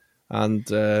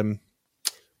 And,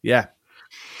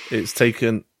 it's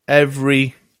taken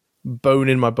every bone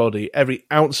in my body, every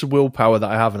ounce of willpower that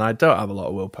I have, and I don't have a lot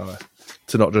of willpower,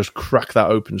 to not just crack that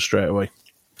open straight away.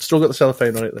 Still got the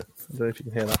cellophane on it, though. I don't know if you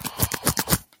can hear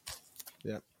that.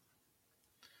 Yeah.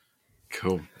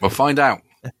 Cool. We'll find out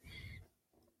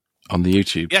on the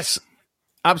YouTube. Yes,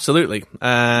 absolutely.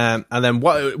 And then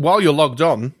while you're logged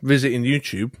on, visiting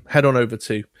YouTube, head on over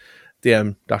to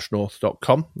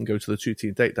dm-north.com and go to the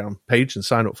 2-Team Takedown page and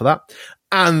sign up for that.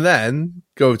 And then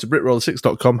go over to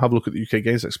britroller6.com, have a look at the UK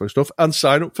Games Expo stuff, and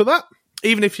sign up for that.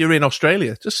 Even if you're in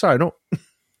Australia, just sign up.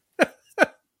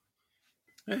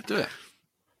 Yeah, do it.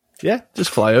 Yeah, just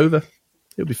fly over.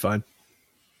 It'll be fine.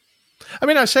 I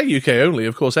mean, I say UK only.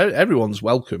 Of course, everyone's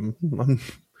welcome. I'm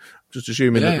just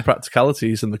assuming that the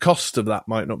practicalities and the cost of that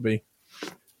might not be,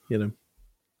 but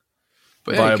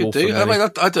viable. You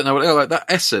could do. I don't know. Like that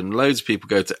Essen, loads of people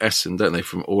go to Essen, don't they,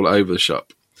 from all over the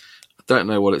shop. I don't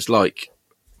know what it's like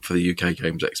for the UK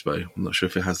Games Expo. I'm not sure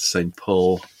if it has the same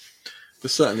pull.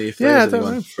 But certainly if there's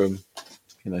anyone from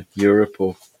Europe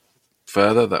or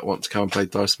further that want to come and play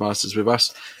Dice Masters with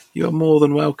us, you are more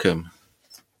than welcome.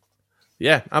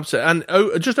 Yeah, absolutely.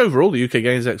 And just overall, the UK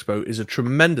Games Expo is a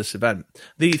tremendous event.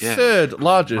 The third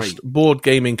largest board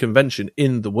gaming convention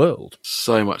in the world.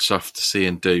 So much stuff to see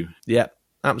and do. Yeah,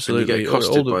 absolutely. And you get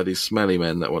accosted by these smelly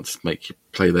men that want to make you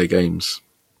play their games.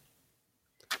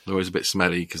 They're always a bit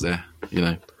smelly because they're,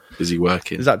 busy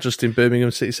working. Is that just in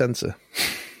Birmingham City Centre?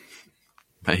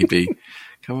 Maybe.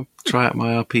 Come and try out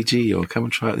my RPG, or come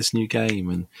and try out this new game,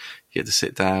 and you get to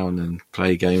sit down and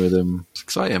play a game with them. It's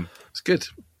exciting. It's good.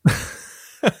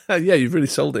 Yeah, you've really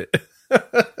sold it. I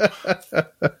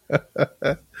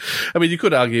mean, you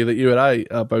could argue that you and I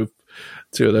are both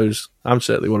two of those. I'm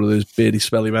certainly one of those beardy,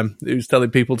 smelly men who's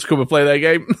telling people to come and play their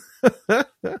game.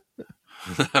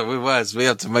 We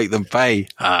have to make them pay.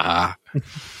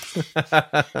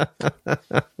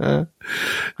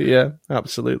 Yeah,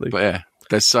 absolutely. But yeah,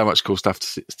 there's so much cool stuff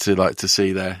to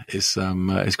see there. It's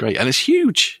great, and it's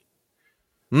huge.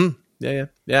 Yeah,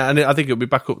 and I think it'll be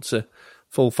back up to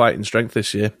full fighting strength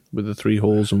this year with the 3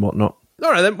 halls and whatnot.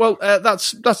 All right then. Well,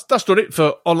 that's done it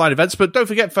for online events. But don't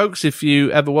forget, folks, if you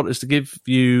ever want us to give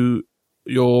you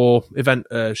your event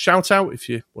a shout out, if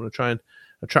you want to try and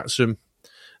attract some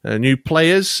new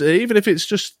players, even if it's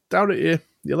just down at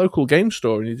your local game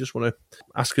store, and you just want to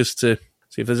ask us to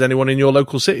see if there's anyone in your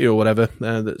local city or whatever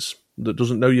that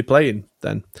doesn't know you're playing,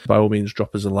 then by all means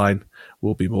drop us a line.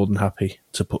 We'll be more than happy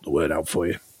to put the word out for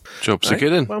you. Jobs are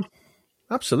good. Well,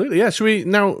 absolutely, yeah. Should we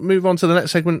now move on to the next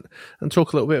segment and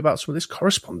talk a little bit about some of this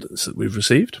correspondence that we've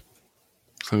received?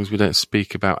 As long as we don't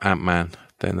speak about Ant-Man,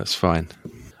 then that's fine.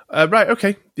 Right,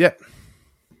 okay, yeah.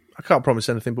 I can't promise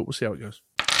anything, but we'll see how it goes.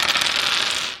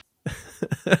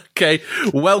 Okay,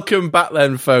 welcome back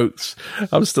then, folks.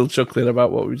 I'm still chuckling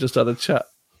about what we just had a chat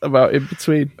about in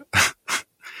between.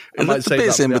 The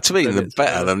bits in between are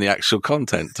better than the actual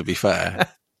content, to be fair.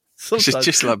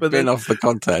 just like bin off the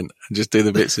content and just do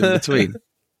the bits in between.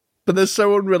 But they're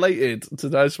so unrelated to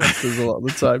Dice Masters a lot of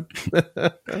the time.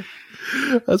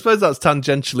 I suppose that's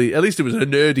tangentially, at least it was a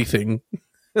nerdy thing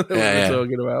that we were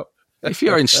talking about. If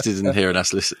you're interested in hearing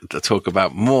us talk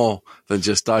about more than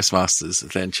just Dice Masters,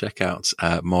 then check out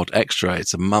Mod Extra.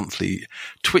 It's a monthly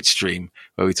Twitch stream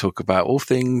where we talk about all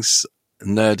things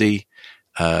nerdy,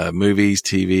 movies,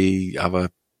 TV,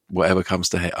 whatever comes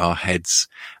to our heads.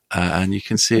 And you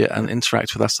can see it and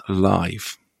interact with us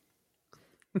live.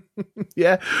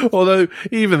 Yeah, although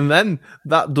even then,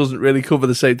 that doesn't really cover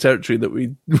the same territory that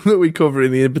we cover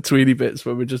in the in-betweeny bits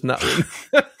where we're just nattering.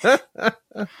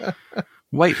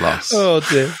 Weight loss. Oh,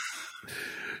 dear.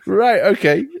 Right,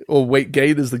 okay. Or weight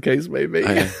gain, as the case may be.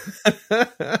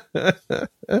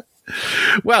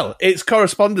 Well, it's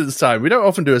correspondence time. We don't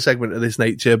often do a segment of this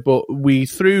nature, but we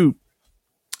threw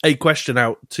a question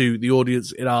out to the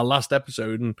audience in our last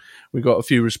episode, and we got a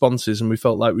few responses, and we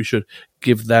felt like we should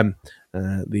give them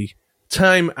the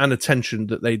time and attention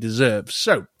that they deserve.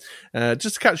 So,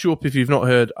 just to catch you up, if you've not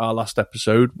heard our last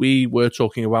episode, we were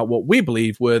talking about what we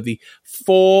believe were the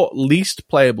 4 least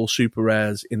playable super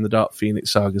rares in the Dark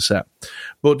Phoenix Saga set.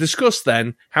 But discuss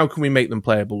then, how can we make them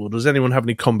playable? Or does anyone have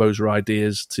any combos or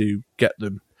ideas to get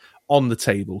them on the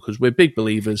table? Because we're big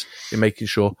believers in making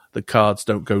sure the cards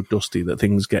don't go dusty, that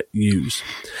things get used.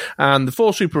 And the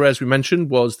 4 super rares we mentioned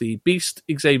was the Beast,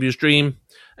 Xavier's Dream,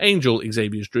 Angel,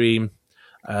 Xavier's Dream,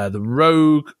 the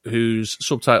Rogue, whose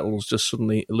subtitles just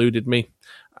suddenly eluded me,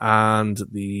 and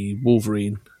the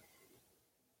Wolverine,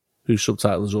 whose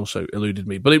subtitles also eluded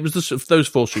me. But it was those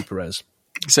 4 super rares.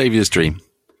 Xavier's Dream.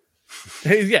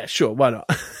 Yeah, sure, why not?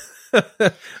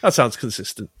 That sounds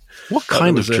consistent. What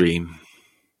kind of dream?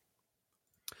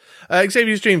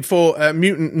 Xavier's Dream for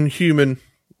mutant and human,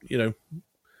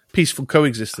 peaceful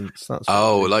coexistence. That's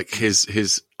like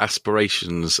his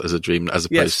aspirations as a dream, as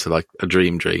opposed to like a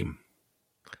dream.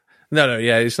 No,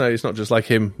 yeah, it's not just like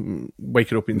him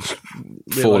waking up and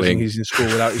realizing he's in school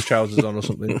without his trousers on or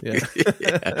something. Yeah,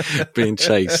 being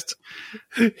chased.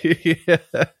 Yeah.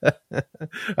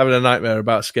 Having a nightmare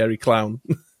about a scary clown.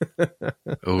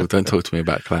 Oh, don't talk to me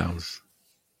about clowns.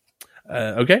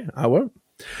 Okay, I won't.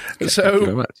 Okay, thank you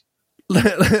very much.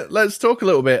 Let's talk a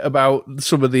little bit about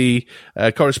some of the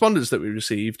correspondence that we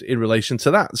received in relation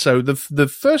to that. So the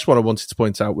first one I wanted to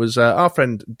point out was our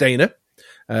friend Dana,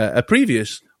 a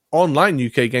previous online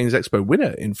UK Games Expo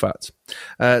winner, in fact.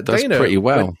 Does Dana pretty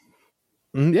well.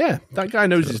 Yeah, that guy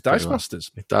knows his Dice Masters.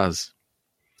 It does.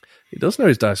 He does know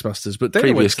his Dice Masters, but Dana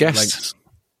previous guest.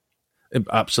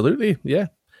 Absolutely, yeah.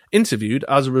 Interviewed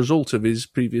as a result of his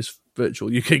previous virtual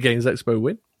UK Games Expo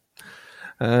win.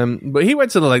 But he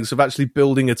went to the lengths of actually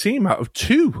building a team out of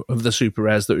 2 of the super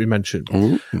rares that we mentioned.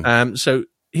 So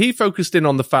he focused in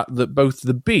on the fact that both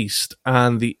the Beast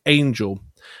and the Angel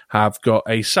have got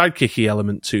a sidekicky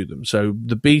element to them. So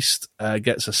the Beast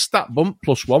gets a stat bump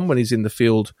 +1 when he's in the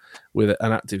field with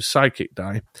an active sidekick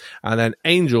die, and then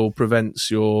Angel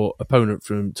prevents your opponent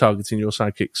from targeting your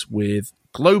sidekicks with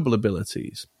global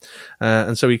abilities.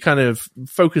 And so he kind of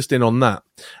focused in on that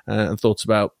and thought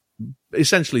about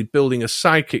essentially building a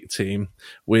sidekick team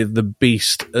with the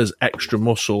Beast as extra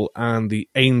muscle and the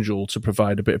Angel to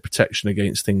provide a bit of protection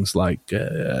against things like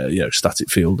static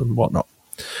field and whatnot,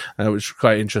 which was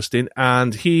quite interesting.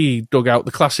 And he dug out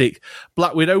the classic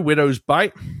Black Widow, Widow's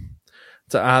Bite,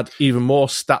 to add even more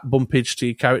stat bumpage to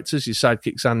your characters, your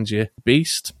sidekicks and your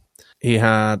Beast. He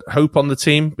had Hope on the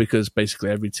team because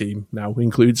basically every team now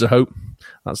includes a Hope.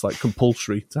 That's like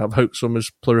compulsory to have Hope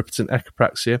Summers, pluripotent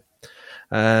echopraxia.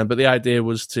 But the idea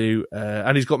was to,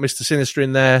 and he's got Mr. Sinister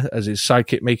in there as his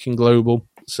sidekick making global.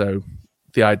 So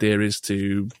the idea is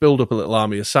to build up a little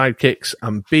army of sidekicks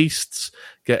and Beasts,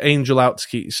 get Angel out to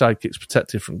keep your sidekicks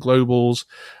protected from globals,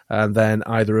 and then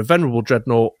either a Venerable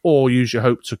Dreadnought or use your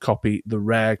Hope to copy the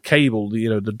rare Cable,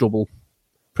 the double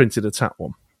printed attack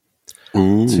one.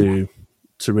 Ooh.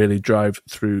 To really drive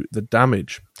through the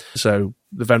damage. So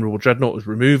the Venerable Dreadnought is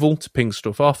removal to ping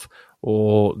stuff off,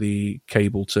 or the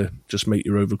Cable to just make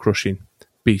your overcrushing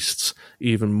Beasts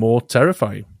even more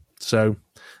terrifying. So,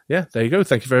 yeah, there you go.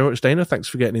 Thank you very much, Dana. Thanks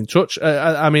for getting in touch.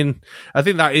 I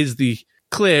think that is the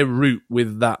clear route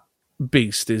with that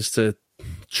Beast, is to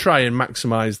try and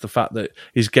maximize the fact that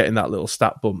he's getting that little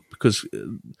stat bump, because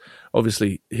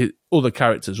obviously his other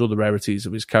rarities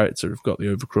of his character have got the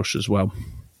Overcrush as well.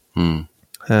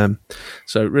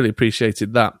 So really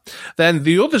appreciated that. Then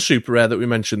the other super rare that we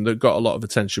mentioned that got a lot of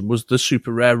attention was the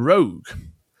super rare Rogue.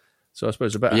 So I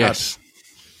suppose I better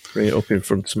bring it up in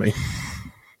front of me.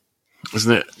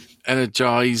 Isn't it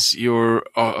energize your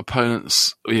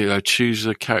opponents? Choose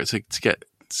a character to get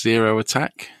 0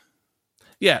 attack.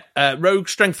 Yeah, Rogue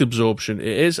Strength Absorption it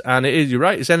is, and it is. You're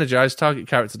right. It's energized. Target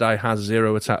character die has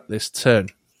 0 attack this turn.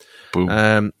 Boom.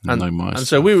 And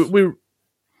so we were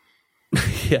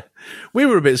yeah, we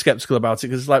were a bit skeptical about it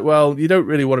because it's like, well, you don't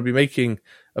really want to be making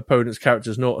opponents'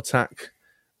 characters not attack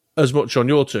as much on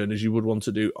your turn as you would want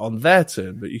to do on their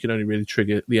turn, but you can only really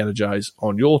trigger the energize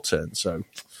on your turn. So,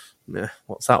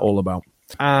 what's that all about?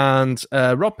 And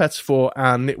Rob Pettifor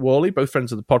and Nick Worley, both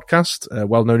friends of the podcast,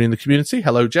 well known in the community.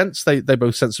 Hello, gents. They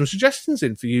both sent some suggestions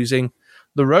in for using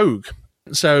the Rogue.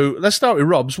 So let's start with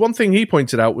Rob's. One thing he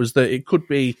pointed out was that it could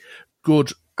be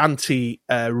good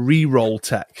anti-reroll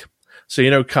tech.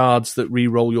 So, cards that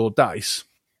re-roll your dice.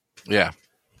 Yeah.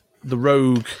 The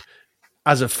Rogue,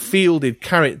 as a fielded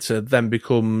character, then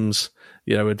becomes,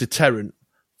 a deterrent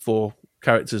for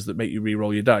characters that make you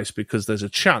re-roll your dice, because there's a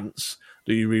chance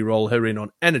that you re-roll her in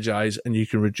on Energize and you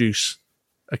can reduce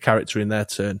a character in their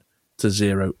turn to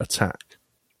 0 attack,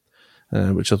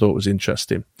 which I thought was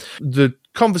interesting. The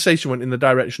conversation went in the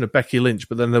direction of Becky Lynch,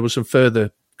 but then there was some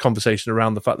further conversation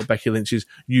around the fact that Becky Lynch is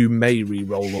you may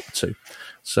re-roll up to.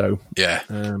 So yeah,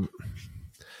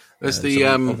 there's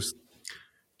the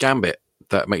Gambit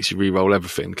that makes you re-roll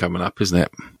everything coming up, isn't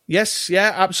it? Yes,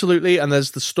 yeah, absolutely. And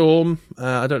there's the Storm.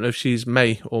 I don't know if she's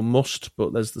may or must,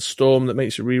 but there's the Storm that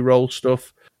makes you re-roll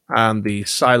stuff, and the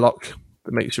Psylocke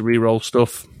that makes you re-roll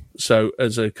stuff. So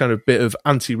as a kind of bit of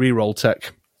anti-re-roll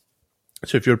tech.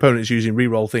 So if your opponent's using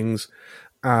re-roll things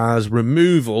as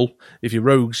removal, if your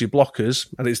rogues, your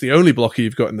blockers, and it's the only blocker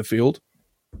you've got in the field,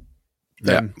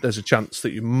 then there's a chance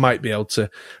that you might be able to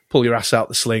pull your ass out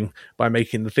the sling by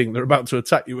making the thing they're about to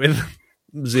attack you with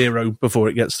 0 before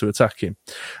it gets to attack him.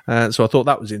 So I thought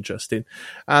that was interesting.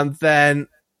 And then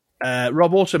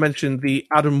Rob also mentioned the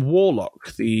Adam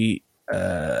Warlock. The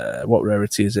what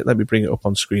rarity is it? Let me bring it up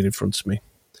on screen in front of me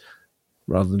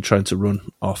rather than trying to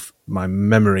run off my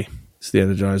memory. It's the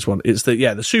energized one. It's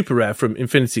the super rare from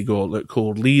Infinity Gauntlet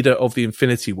called Leader of the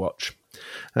Infinity Watch.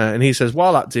 And he says,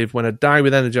 while active, when a die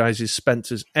with energize is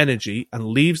spent as energy and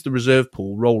leaves the reserve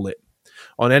pool, roll it.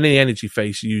 On any energy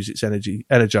face, use its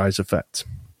energize effect.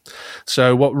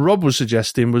 So what Rob was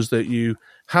suggesting was that you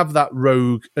have that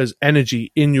rogue as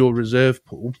energy in your reserve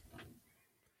pool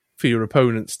for your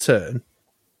opponent's turn,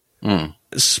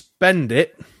 spend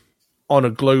it on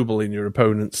a global in your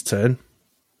opponent's turn,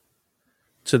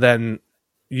 to then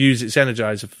use its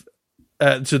energize,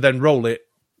 to then roll it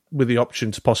with the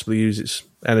option to possibly use its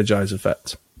energize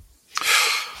effect.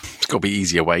 It's got to be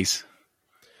easier ways.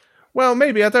 Well,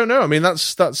 maybe, I don't know. I mean,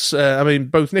 that's.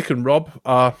 Both Nick and Rob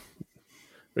are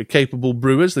very capable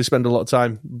brewers. They spend a lot of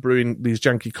time brewing these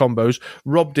janky combos.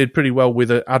 Rob did pretty well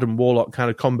with an Adam Warlock kind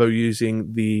of combo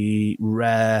using the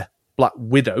rare Black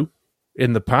Widow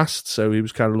in the past, so he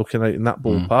was kind of looking at it in that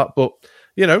ballpark. But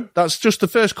that's just the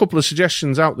first couple of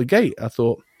suggestions out the gate. I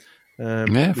thought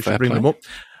we should bring them up.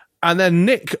 And then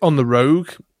Nick on the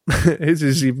Rogue, his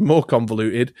is even more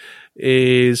convoluted,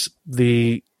 is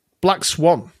the Black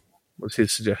Swan, was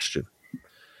his suggestion.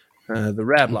 The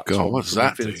rare Black Swan. What's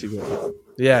that do?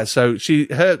 Yeah, so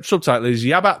her subtitle is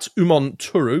Yabat Umon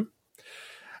Turu,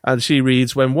 and she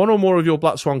reads, when one or more of your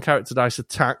Black Swan character dice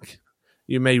attack,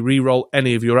 you may re-roll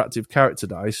any of your active character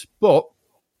dice, but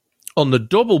on the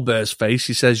double burst phase,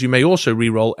 she says you may also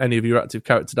re-roll any of your active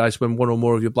character dice when one or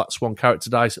more of your Black Swan character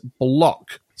dice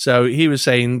block. So he was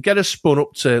saying, get her spun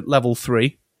up to level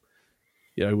 3,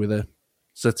 with a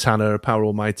Zatanna, a Power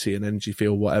Almighty, an Energy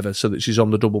Field, whatever, so that she's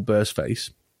on the double burst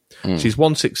phase. She's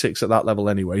 166 at that level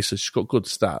anyway, so she's got good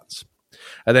stats.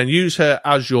 And then use her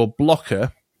as your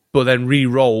blocker, but then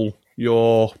re-roll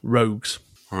your rogues.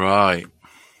 Right.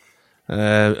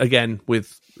 Again,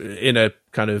 in a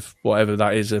kind of whatever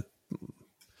that is, a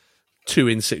 2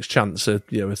 in 6 chance, a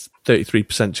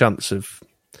 33% chance of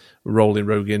rolling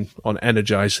rogue in on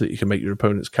Energize so that you can make your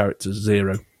opponent's characters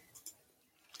 0.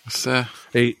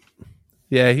 He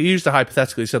used a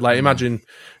hypothetical. He said, imagine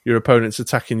your opponent's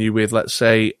attacking you with, let's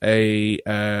say, a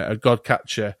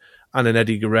Godcatcher and an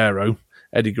Eddie Guerrero.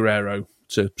 Eddie Guerrero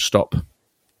to stop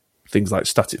things like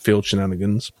static field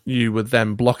shenanigans. You would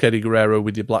then block Eddie Guerrero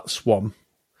with your Black Swan.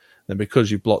 Then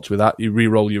because you blocked with that, you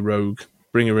re-roll your rogue,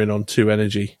 bring her in on 2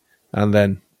 energy, and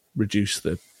then reduce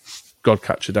the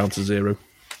Godcatcher down to 0.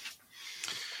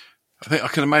 I think I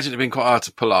can imagine it being quite hard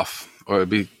to pull off, or it'd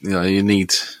be, you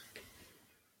need...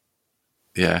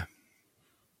 Yeah.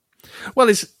 Well,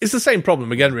 it's the same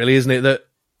problem again, really, isn't it? That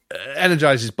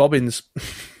energizes bobbins.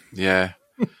 Yeah.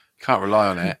 Can't rely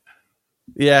on it.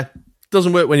 Yeah.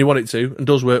 Doesn't work when you want it to, and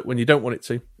does work when you don't want it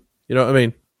to. You know what I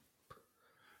mean?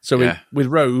 So with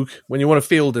Rogue, when you want a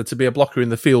fielder to be a blocker in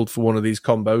the field for one of these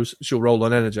combos, she'll roll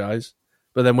on Energize.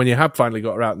 But then when you have finally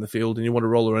got her out in the field and you want to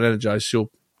roll her on Energize, she'll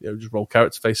just roll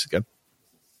character face again.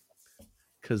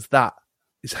 Because that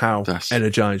is how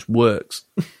Energize works.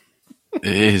 It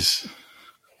is.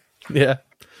 Yeah.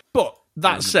 But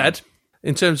that said,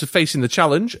 in terms of facing the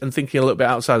challenge and thinking a little bit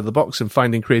outside of the box and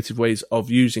finding creative ways of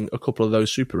using a couple of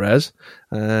those super rares,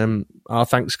 our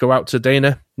thanks go out to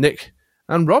Dana, Nick,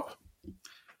 and Rob.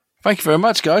 Thank you very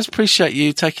much, guys. Appreciate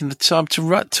you taking the time to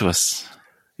write to us.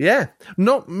 Yeah.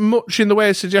 Not much in the way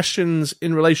of suggestions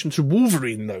in relation to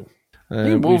Wolverine, though.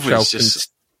 Wolverine's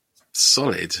just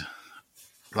solid.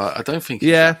 I don't think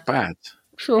he's that bad.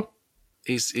 Sure.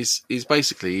 He's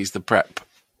basically he's the prep.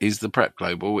 He's the prep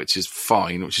global, which is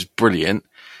fine, which is brilliant.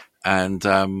 And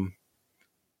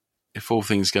if all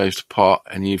things goes to pot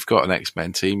and you've got an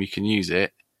X-Men team, you can use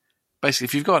it. Basically,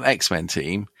 if you've got an X-Men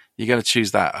team, you're going to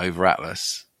choose that over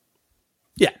Atlas.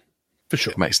 Yeah, for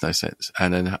sure. It makes no sense.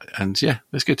 And yeah,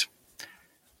 that's good.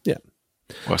 Yeah.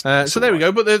 Well, so there we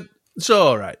go. But it's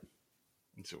all right.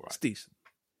 It's all right. It's decent.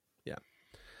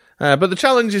 But the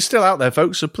challenge is still out there,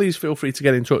 folks, so please feel free to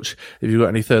get in touch if you've got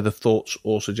any further thoughts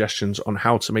or suggestions on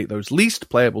how to make those least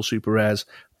playable super rares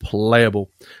playable.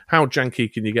 How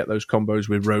janky can you get those combos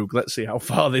with Rogue? Let's see how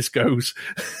far this goes.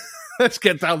 Let's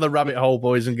get down the rabbit hole,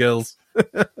 boys and girls.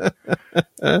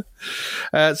 So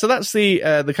that's the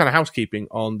kind of housekeeping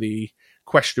on the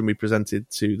question we presented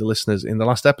to the listeners in the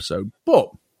last episode.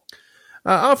 But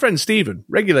our friend Stephen,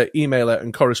 regular emailer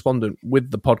and correspondent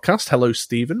with the podcast. Hello,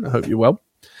 Stephen. I hope you're well.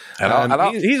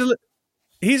 Hello.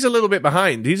 He's a little bit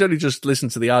behind. He's only just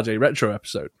listened to the RJ Retro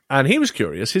episode. And he was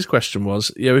curious. His question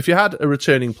was, if you had a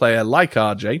returning player like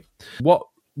RJ, what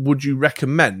would you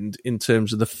recommend in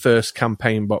terms of the first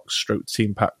campaign box stroke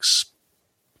team packs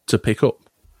to pick up?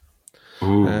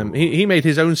 He made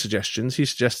his own suggestions. He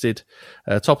suggested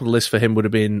top of the list for him would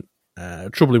have been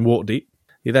Trouble in Waterdeep.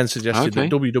 He then suggested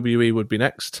that WWE would be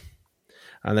next.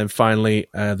 And then finally,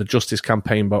 the Justice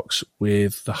campaign box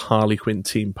with the Harley Quinn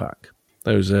team pack.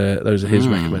 Those are his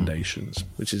recommendations,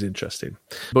 which is interesting.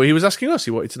 But he was asking us. He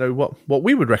wanted to know what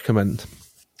we would recommend.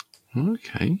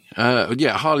 Okay.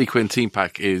 Harley Quinn team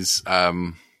pack is a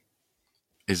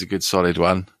good solid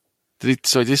one. Did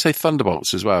he say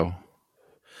Thunderbolts as well?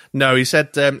 No, he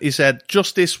said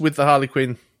Justice with the Harley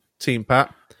Quinn team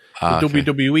pack. The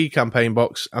WWE campaign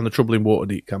box and the Trouble in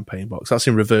Waterdeep campaign box. That's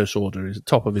in reverse order. His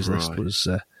top of his list was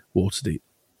Waterdeep.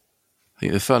 I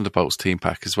think the Thunderbolts team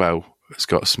pack as well has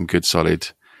got some good solid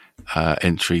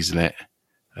entries in it.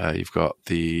 You've got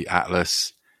the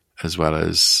Atlas as well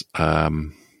as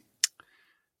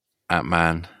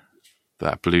Ant-Man,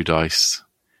 that blue dice.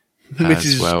 Which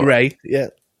is great, yeah.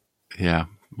 Yeah,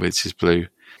 which is blue.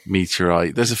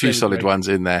 Meteorite. There's a few solid ones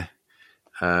in there.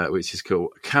 Which is cool.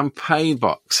 Campaign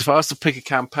box. If I was to pick a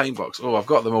campaign box, I've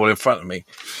got them all in front of me.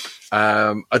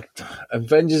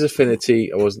 Avengers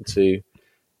Affinity, I wasn't too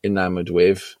enamoured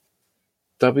with.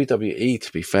 WWE,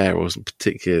 to be fair, I wasn't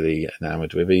particularly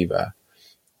enamoured with either.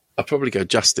 I'd probably go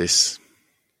Justice.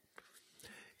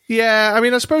 Yeah, I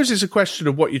mean, I suppose it's a question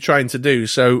of what you're trying to do.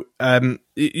 So,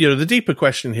 the deeper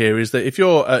question here is that if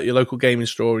you're at your local gaming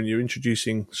store and you're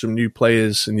introducing some new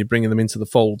players and you're bringing them into the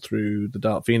fold through the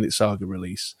Dark Phoenix Saga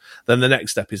release, then the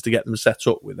next step is to get them set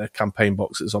up with their campaign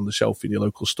boxes on the shelf in your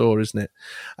local store, isn't it?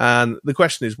 And the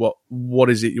question is, what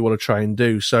is it you want to try and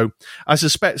do? So, I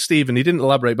suspect Stephen, he didn't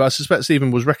elaborate, but I suspect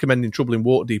Stephen was recommending Trouble in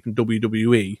Waterdeep and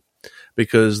WWE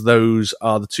because those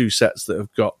are the two sets that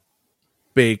have got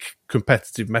big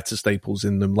competitive meta staples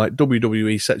in them. Like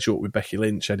WWE sets you up with Becky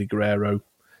Lynch, Eddie Guerrero,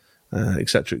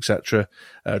 etc., etc.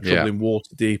 Trouble in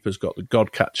Waterdeep has got the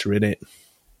Godcatcher in it,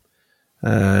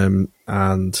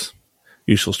 and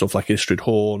useful stuff like Istrid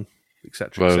Horn,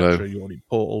 etc., etc. You need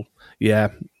Portal,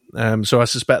 so I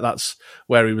suspect that's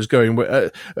where he was going,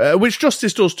 which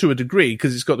Justice does to a degree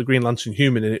because it's got the Green Lantern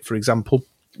Human in it, for example,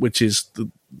 which is the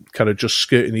kind of just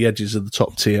skirting the edges of the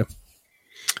top tier.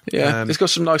 Yeah, it's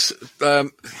got some nice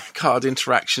card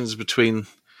interactions between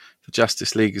the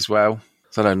Justice League as well.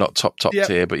 So I know not top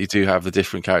tier, but you do have the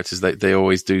different characters. They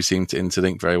always do seem to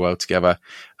interlink very well together.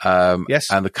 Yes.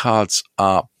 And the cards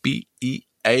are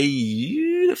beautiful.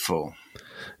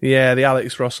 Yeah, the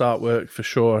Alex Ross artwork for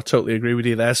sure. I totally agree with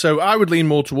you there. So I would lean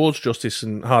more towards Justice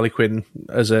and Harley Quinn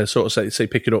as a sort of say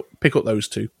pick up those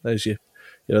two. There's your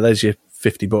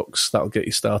 $50. That'll get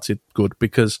you started good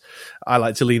because I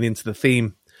like to lean into the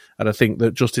theme. And I think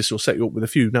that Justice will set you up with a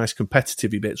few nice competitive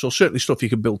bits, or certainly stuff you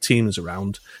can build teams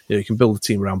around. You can build a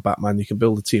team around Batman. You can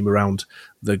build a team around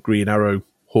the Green Arrow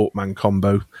Hawkman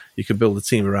combo. You can build a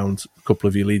team around a couple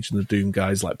of your Legion of Doom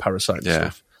guys like Parasite and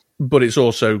stuff. But it's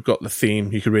also got the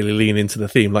theme. You can really lean into the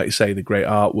theme, like you say, the great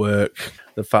artwork,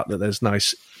 the fact that there's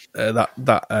nice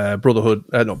Brotherhood,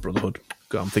 not Brotherhood.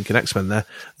 God, I'm thinking X-Men there.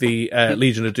 The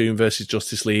Legion of Doom versus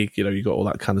Justice League. You got all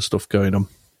that kind of stuff going on.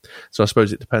 So I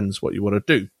suppose it depends what you want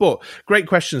to do. But great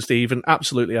question, Steve, and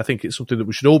absolutely I think it's something that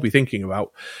we should all be thinking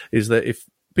about, is that if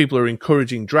people are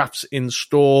encouraging drafts in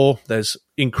store, there's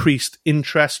increased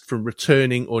interest from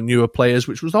returning or newer players,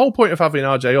 which was the whole point of having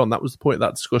RJ on. That was the point of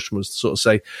that discussion, was to sort of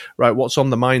say, right, what's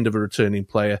on the mind of a returning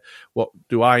player? What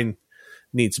do I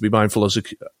need to be mindful as a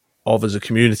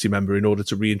community member in order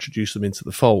to reintroduce them into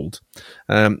the fold?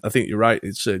 I think you're right.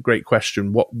 It's a great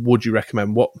question. What would you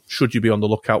recommend? What should you be on the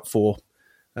lookout for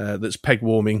that's peg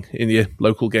warming in your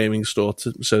local gaming store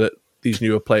so that these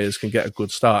newer players can get a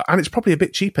good start? And it's probably a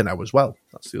bit cheaper now as well.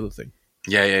 That's the other thing.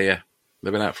 Yeah.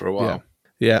 They've been out for a while.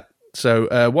 Yeah.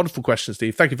 So wonderful question,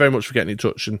 Steve. Thank you very much for getting in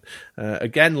touch. And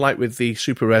again, like with the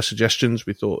super rare suggestions,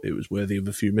 we thought it was worthy of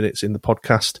a few minutes in the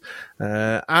podcast.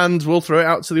 And we'll throw it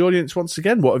out to the audience once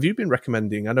again. What have you been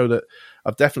recommending? I know that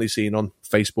I've definitely seen on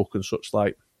Facebook and such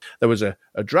like, there was a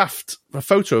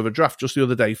photo of a draft just the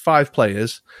other day, 5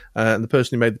 players, and the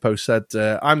person who made the post said,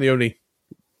 I'm the only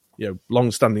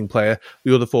long-standing player.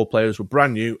 The other 4 players were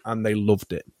brand new, and they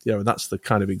loved it. And that's the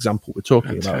kind of example we're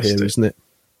talking about here, isn't it?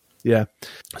 Yeah.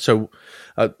 So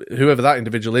whoever that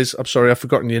individual is, I'm sorry, I've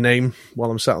forgotten your name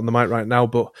while I'm sat on the mic right now,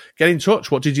 but get in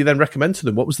touch. What did you then recommend to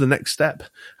them? What was the next step?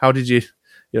 How did you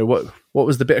what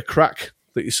was the bit of crack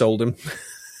that you sold him?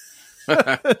 Do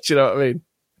you know what I mean?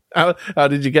 How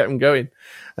did you get them going?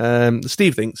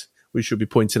 Steve thinks we should be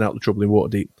pointing out the Trouble in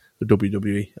Waterdeep, the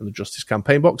WWE, and the Justice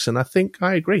campaign box, and I think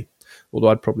I agree. Although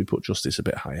I'd probably put Justice a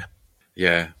bit higher.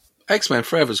 Yeah, X-Men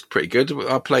Forever's pretty good.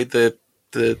 I played the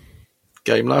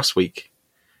game last week.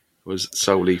 It was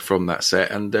solely from that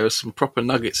set, and there were some proper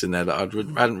nuggets in there that I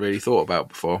hadn't really thought about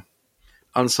before.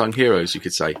 Unsung heroes, you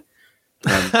could say.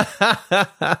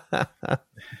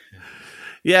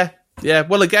 Yeah.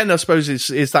 Well, again, I suppose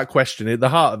it's that question. At the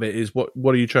heart of it is what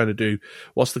are you trying to do?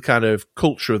 What's the kind of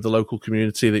culture of the local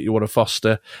community that you want to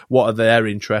foster? What are their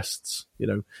interests?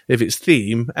 If it's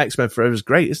theme, X-Men Forever is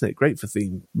great, isn't it? Great for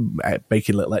theme,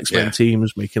 making little X-Men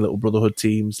teams, making little Brotherhood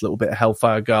teams, a little bit of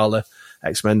Hellfire Gala,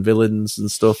 X-Men villains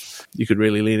and stuff. You could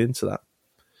really lean into that.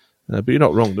 But you're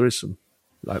not wrong. There is some,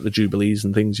 like the Jubilees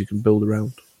and things you can build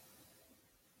around.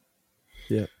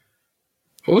 Yeah.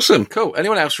 Awesome. Cool.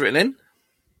 Anyone else written in?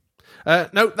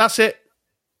 No, that's it.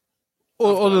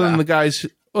 Other than the guys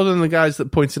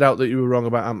that pointed out that you were wrong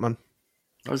about Ant-Man.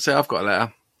 I would say I've got a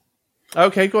letter.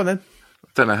 Okay, go on then. I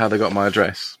don't know how they got my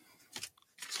address.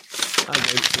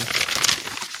 It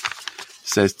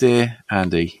says, Dear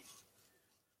Andy,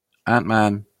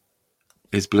 Ant-Man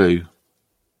is blue.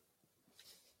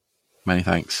 Many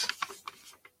thanks.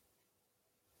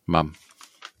 Mum.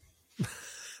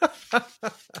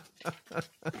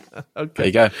 Okay. There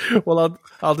you go. Well,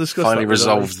 I'll discuss. Finally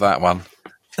resolved that one.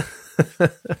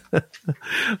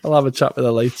 I'll have a chat with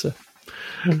her later.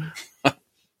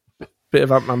 Bit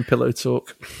of Ant-Man pillow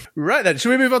talk. Right then, should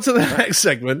we move on to the next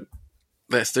segment?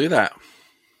 Let's do that.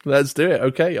 Let's do it.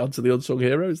 Okay, on to the Unsung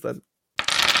Heroes then.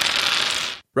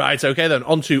 Right, okay then,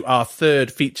 on to our third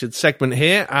featured segment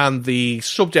here, and the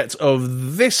subject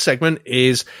of this segment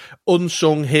is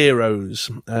Unsung Heroes.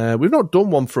 We've not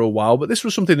done one for a while, but this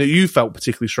was something that you felt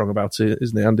particularly strong about,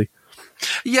 isn't it, Andy?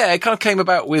 Yeah, it kind of came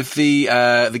about with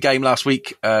the game last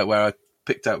week, where I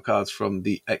picked out cards from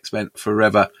the X-Men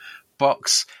Forever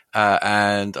box,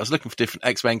 and I was looking for different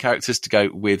X-Men characters to go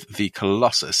with the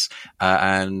Colossus,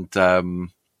 and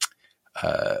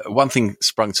one thing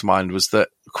sprung to mind was that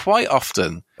quite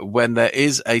often when there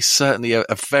is certainly a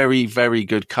very, very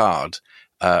good card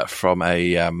from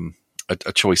a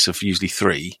choice of usually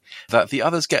 3, that the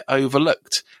others get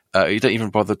overlooked. You don't even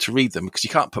bother to read them because you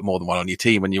can't put more than one on your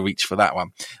team when you reach for that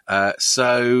one.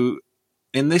 So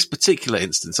in this particular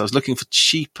instance, I was looking for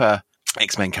cheaper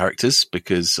X-Men characters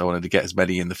because I wanted to get as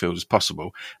many in the field as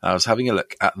possible. And I was having a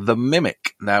look at the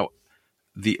Mimic. Now,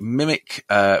 the Mimic,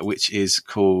 which is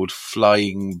called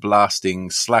Flying,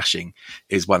 Blasting, Slashing,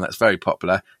 is one that's very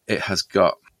popular. It has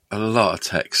got a lot of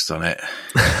text on it.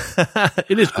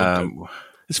 It is good.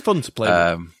 It's fun to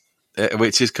play with.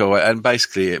 Which is cool. And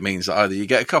basically it means that either you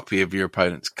get a copy of your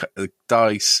opponent's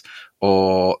dice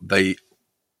or they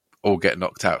all get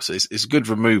knocked out. So it's good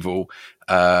removal.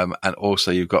 And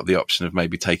also you've got the option of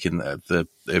maybe taking the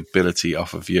ability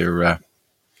off of your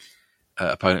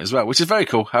opponent as well, which is very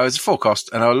cool. How it's a 4 cost,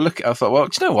 and I thought, well,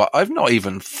 do you know what? I've not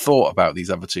even thought about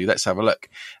these other 2. Let's have a look.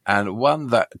 And one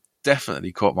that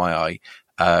definitely caught my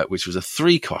eye, which was a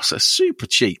 3 cost, so super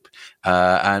cheap,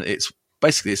 and it's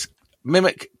basically it's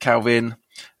Mimic Calvin.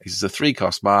 It's a 3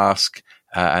 cost mask,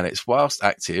 and it's whilst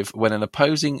active, when an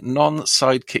opposing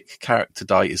non-sidekick character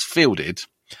die is fielded,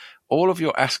 all of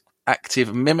your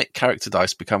active Mimic character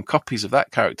dice become copies of that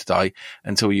character die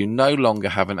until you no longer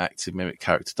have an active Mimic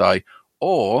character die,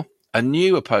 or a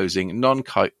new opposing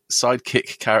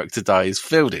non-sidekick character die is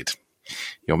fielded.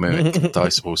 Your Mimic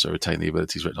dice also retain the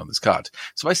abilities written on this card.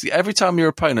 So basically, every time your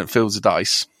opponent fields a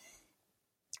dice,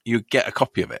 you get a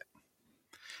copy of it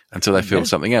until they field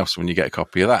something else. When you get a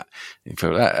copy of that, you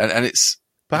field that, and it's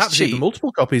perhaps even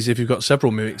multiple copies if you've got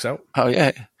several Mimics out. Oh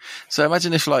yeah. So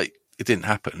imagine if it didn't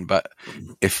happen, but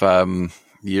if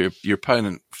your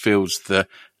opponent fields the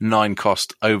 9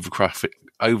 cost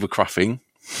overcrushing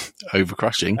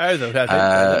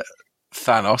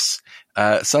Thanos,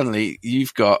 suddenly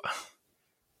you've got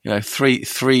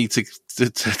 3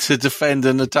 to defend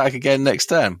and attack again next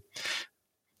turn,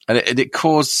 and it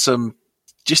caused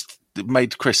it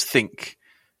made Chris think,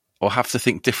 or have to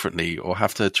think differently, or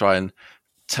have to try and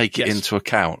take it into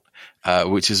account,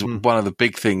 which is one of the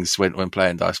big things when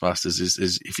playing Dice Masters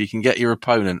is if you can get your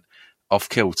opponent off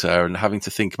kilter and having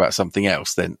to think about something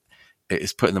else, then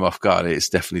it's putting them off guard. It's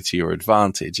definitely to your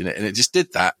advantage. And it just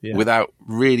did that without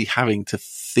really having to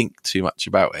think too much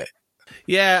about it.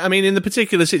 Yeah, I mean, in the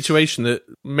particular situation that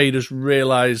made us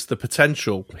realise the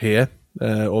potential here,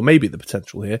 or maybe the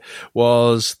potential here,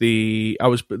 was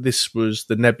this was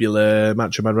the Nebula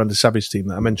Macho Man Randy Savage team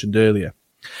that I mentioned earlier.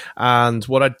 And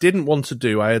what I didn't want to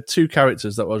do, I had 2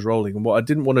 characters that I was rolling, and what I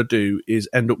didn't want to do is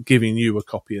end up giving you a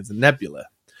copy of the Nebula,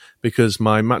 because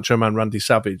my Macho Man Randy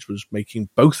Savage was making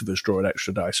both of us draw an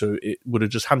extra die, so it would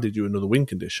have just handed you another win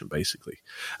condition, basically.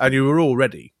 And you were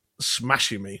already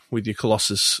smashing me with your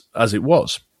Colossus as it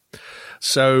was.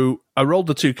 So I rolled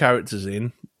the 2 characters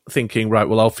in, thinking, right,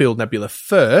 well, I'll field Nebula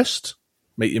first,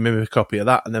 make your Mimic a copy of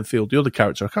that, and then field the other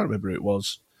character. I can't remember who it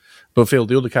was, but field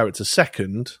the other character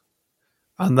second,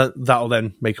 and that'll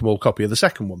then make them all copy of the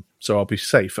second one, so I'll be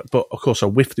safe. But, of course, I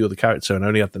whiffed the other character and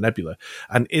only had the Nebula.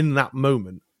 And in that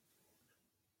moment,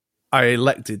 I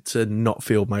elected to not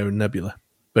field my own Nebula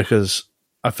because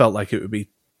I felt like it would be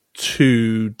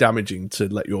too damaging to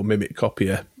let your Mimic copy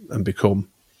her and become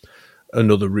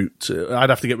another route. I'd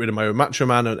have to get rid of my own Macho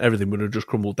Man and everything would have just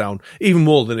crumbled down even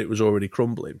more than it was already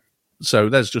crumbling. So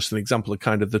there's just an example of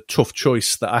kind of the tough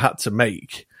choice that I had to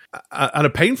make, and a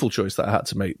painful choice that I had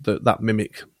to make that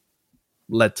Mimic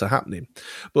led to happening.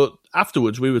 But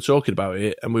afterwards we were talking about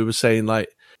it and we were saying, like,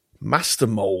 Master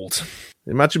Mold.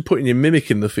 Imagine putting your Mimic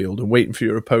in the field and waiting for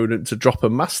your opponent to drop a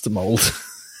Master Mold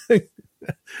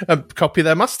and copy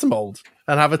their Master Mold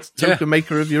and have a token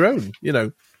maker of your own.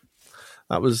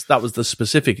 That was the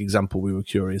specific example we were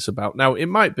curious about. Now, it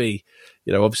might be,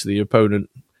 obviously your opponent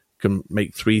can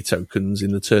make 3 tokens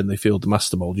in the turn they field the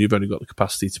Master Mold. You've only got the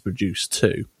capacity to produce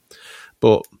 2.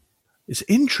 But it's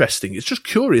interesting. It's just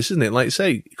curious, isn't it? Like you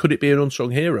say, could it be an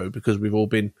unsung hero because we've all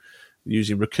been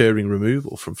using recurring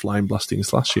removal from flying, blasting, and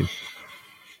slashing?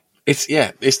 It's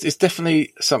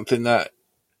definitely something that,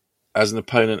 as an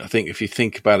opponent, I think if you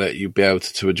think about it, you'd be able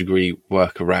to a degree,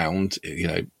 work around.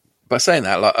 By saying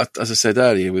that, like as I said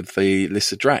earlier with the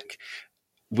Lyssa Drak,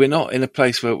 we're not in a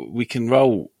place where we can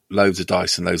roll loads of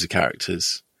dice and loads of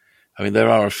characters. I mean, there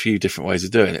are a few different ways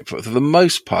of doing it, but for the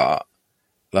most part,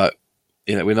 like,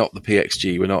 we're not the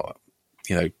PXG. We're not,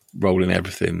 rolling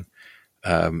everything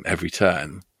every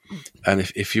turn. And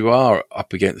if you are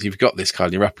up against, you've got this card,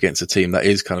 and you're up against a team that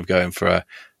is kind of going for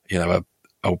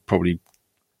I'll probably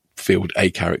field a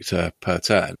character per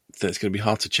turn, then it's going to be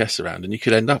hard to chess around, and you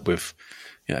could end up with,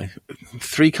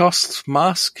 3 costs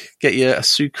mask, get you a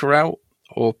Suka out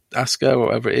or Aska or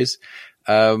whatever it is.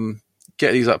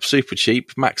 Get these up super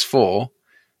cheap, max 4.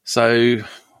 So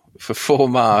for 4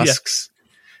 masks,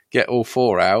 get all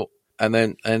 4 out, and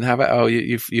then have it.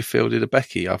 You fielded a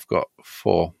Becky. I've got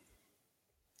 4.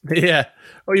 Yeah.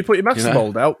 Oh, you put your master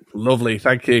mold out. Lovely,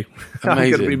 thank you. Amazing. I'm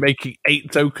going to be making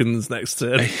 8 tokens next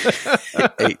turn.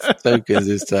 8 tokens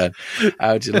this turn.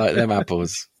 How'd you like them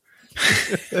apples?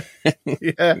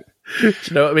 Yeah. Do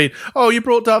you know what I mean? Oh, you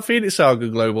brought Dark Phoenix Saga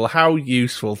Global. How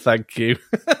useful, thank you.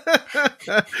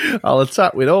 I'll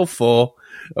attack with all 4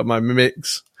 of my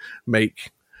mimics,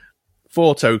 make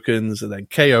 4 tokens, and then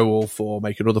KO all 4,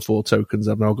 make another 4 tokens.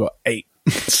 I've now got 8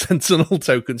 Sentinel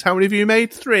tokens. How many have you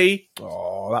made? 3.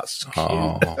 Oh, that's cute.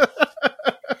 Oh.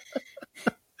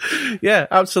 Yeah,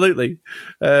 absolutely.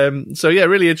 So yeah,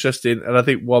 really interesting, and I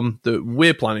think one that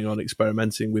we're planning on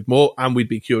experimenting with more, and we'd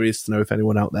be curious to know if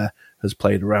anyone out there has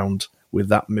played around with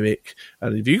that mimic.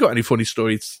 And if you got any fun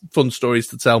stories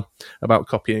to tell about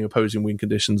copying opposing win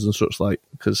conditions and such like,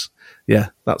 because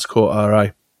that's caught our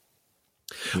eye.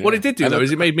 Yeah. What it did do though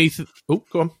is it made me go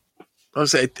on. I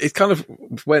was saying, it kind of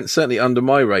went certainly under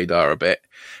my radar a bit,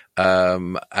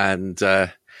 and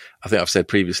I think I've said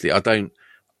previously, I don't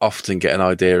often get an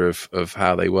idea of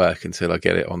how they work until I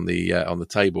get it on the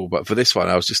table. But for this one,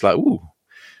 I was just like, ooh,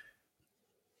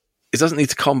 it doesn't need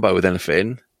to combo with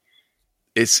anything.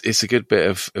 It's a good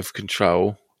bit of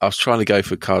control. I was trying to go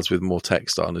for cards with more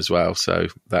text on as well, so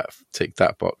that ticked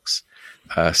that box.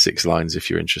 6 lines if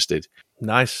you're interested.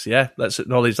 Nice, yeah. Let's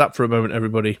acknowledge that for a moment,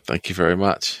 everybody. Thank you very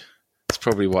much. That's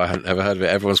probably why I hadn't ever heard of it.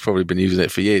 Everyone's probably been using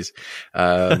it for years,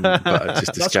 but I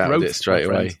just discounted it straight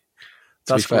away.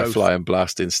 To be fair, flying,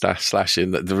 blasting,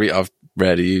 slashing. I've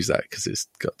rarely used that because it's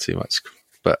got too much,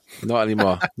 but not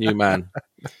anymore. New man.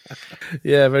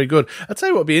 Yeah, very good. I'll tell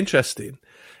you what would be interesting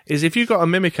is if you got a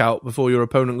mimic out before your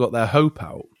opponent got their hope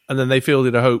out, and then they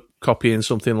fielded a hope copying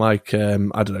something like,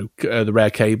 the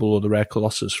rare Cable or the rare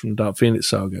Colossus from Dark Phoenix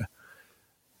Saga,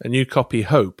 and you copy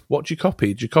hope. What do you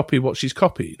copy? Do you copy what she's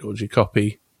copied, or do you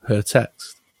copy her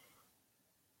text?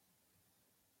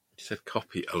 You said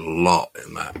copy a lot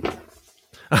in that.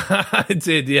 I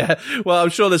did, yeah. Well, I'm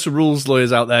sure there's some rules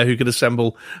lawyers out there who can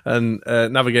assemble and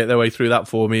navigate their way through that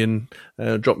for me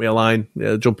and drop me a line,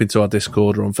 jump into our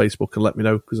Discord or on Facebook and let me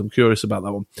know, because I'm curious about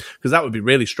that one. Because that would be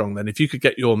really strong then. If you could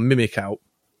get your mimic out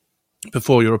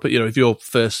before you're, if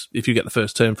you get the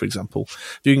first turn, for example,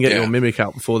 if you can get your mimic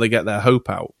out before they get their hope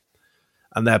out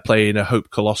and they're playing a Hope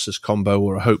Colossus combo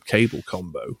or a Hope Cable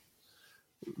combo,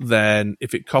 then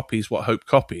if it copies what Hope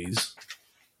copies,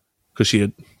 because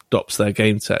she adopts their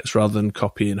game text rather than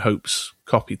copying Hope's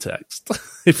copy text,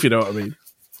 if you know what I mean.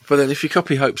 But then if you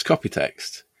copy Hope's copy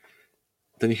text,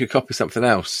 then you could copy something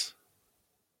else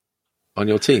on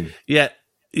your team. Yeah,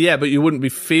 but you wouldn't be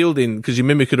fielding, because your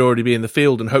mimic would already be in the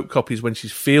field and Hope copies when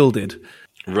she's fielded.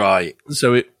 Right.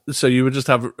 So you would just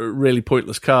have a really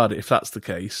pointless card if that's the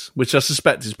case, which I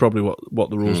suspect is probably what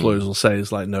the rules lawyers will say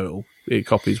is like, no, it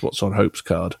copies what's on Hope's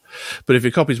card. But if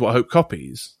it copies what Hope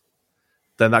copies,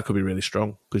 then that could be really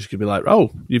strong, because you could be like,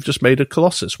 oh, you've just made a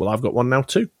Colossus. Well, I've got one now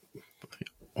too.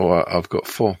 Or I've got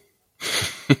 4.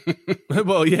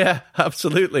 Well, yeah,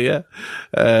 absolutely, yeah.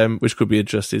 Which could be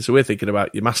interesting. So we're thinking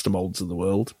about your master molds of the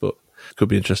world, but it could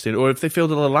be interesting. Or if they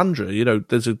field a Lilandra,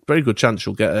 there's a very good chance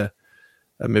you'll get a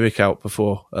mimic out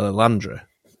before a Lilandra.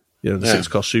 The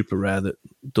 6-cost super rare that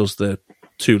does the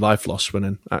 2 life loss when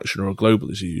an action or a global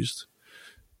is used.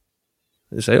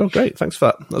 They say, oh, great, thanks for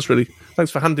that.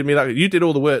 Thanks for handing me that. You did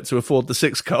all the work to afford the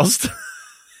 6 cost.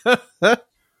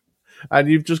 And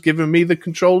you've just given me the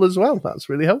control as well. That's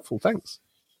really helpful. Thanks.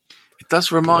 It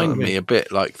does remind me a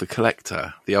bit like the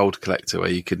Collector, the old Collector, where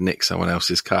you could nick someone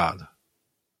else's card.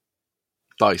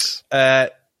 Dice.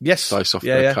 Yes. Dice off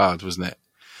their card, wasn't it?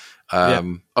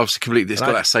 Obviously, completely. It's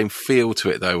got that same feel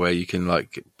to it, though, where you can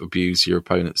abuse your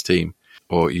opponent's team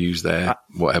or use their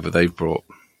whatever they've brought.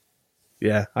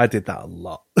 Yeah, I did that a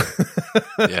lot.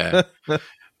 Yeah.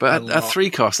 But at 3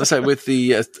 costs, let's say with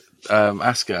the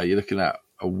Asker, you're looking at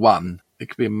a 1. It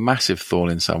could be a massive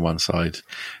thorn in someone's side.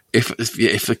 If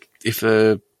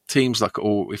the teams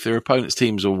if their opponent's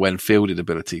teams or when fielded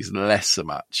abilities, less so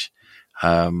much.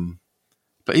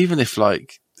 But even if it's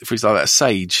like that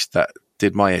Sage that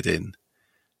did my head in,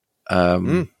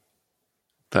 and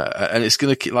it's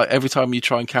going to every time you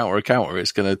try and counter a counter,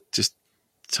 it's going to just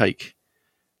take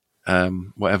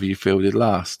whatever you fielded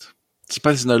last. I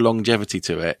suppose there's no longevity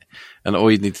to it, and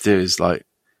all you need to do is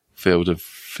field of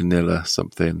vanilla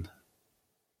something.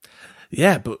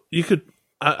 Yeah, but you could.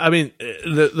 I mean,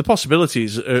 the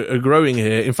possibilities are growing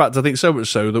here. In fact, I think so much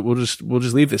so that we'll just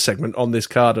leave this segment on this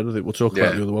card. I don't think we'll talk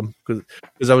about the other one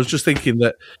because I was just thinking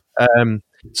that.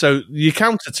 So your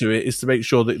counter to it is to make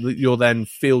sure that you're then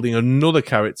fielding another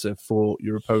character for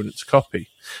your opponent's copy.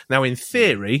 Now, in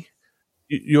theory,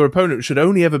 your opponent should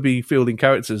only ever be fielding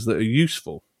characters that are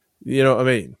useful. You know what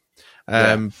I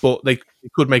mean? But they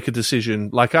could make a decision,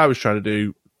 like I was trying to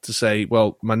do, to say,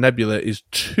 well, my Nebula is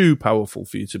too powerful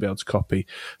for you to be able to copy,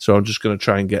 so I'm just going to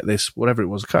try and get this, whatever it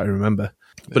was, I can't even remember.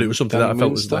 But it was something that I felt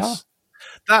was less.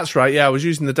 That's right, yeah, I was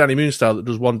using the Danny Moonstar that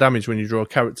does 1 damage when you draw a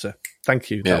character.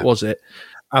 Thank you, that was it.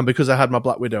 And because I had my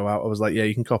Black Widow out, I was like, yeah,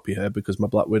 you can copy her because my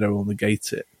Black Widow will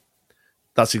negate it.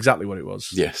 That's exactly what it was.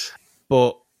 Yes.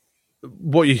 But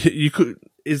what you could...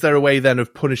 Is there a way then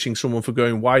of punishing someone for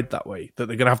going wide that way? That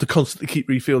they're going to have to constantly keep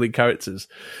refielding characters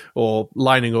or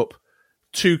lining up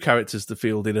 2 characters to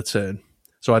field in a turn?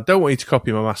 So I don't want you to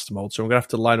copy my Master Mold, so I'm going to have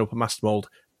to line up a Master Mold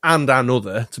and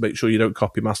another to make sure you don't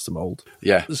copy Master Mold.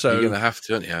 Yeah, so you're going to have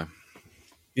to, aren't you?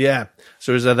 Yeah.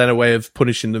 So is there then a way of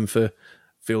punishing them for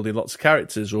fielding lots of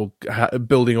characters or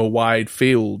building a wide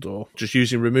field or just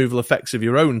using removal effects of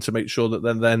your own to make sure that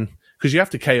then because you have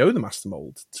to KO the Master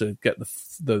Mold to get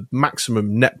the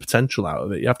maximum net potential out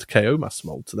of it. You have to KO Master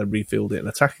Mold to then refield it and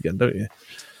attack again, don't you?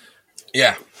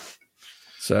 Yeah.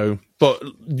 So, but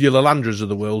your Lalandras of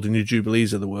the world and your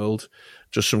Jubilees of the world,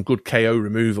 just some good KO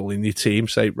removal in your team.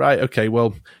 Say, right, okay,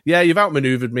 well, yeah, you've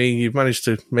outmaneuvered me. You've managed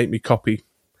to make me copy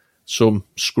some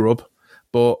scrub,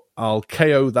 but I'll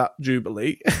KO that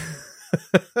Jubilee.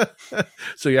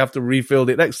 So you have to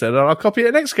refield it next turn, and I'll copy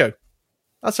it next go.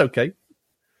 That's okay.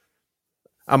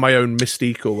 And my own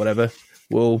Mystique or whatever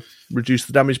will reduce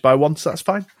the damage by 1, so that's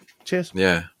fine. Cheers.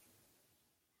 Yeah.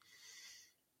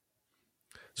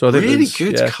 So I think really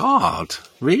good card.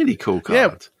 Really cool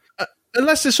card. Yeah.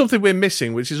 Unless there's something we're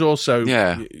missing, which is also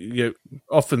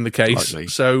often the case. Likely.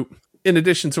 So in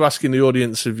addition to asking the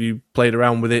audience, have you played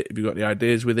around with it? Have you got any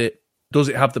ideas with it? Does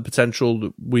it have the potential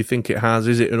that we think it has?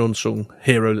 Is it an unsung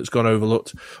hero that's gone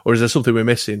overlooked? Or is there something we're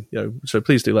missing? So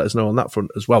please do let us know on that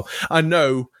front as well. I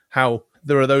know how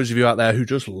there are those of you out there who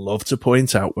just love to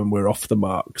point out when we're off the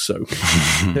mark. So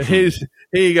here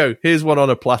you go. Here's one on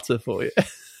a platter for you.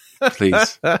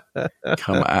 Please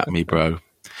come at me, bro.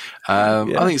 I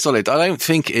think it's solid. I don't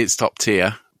think it's top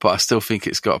tier, but I still think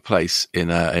it's got a place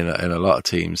in a lot of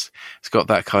teams. It's got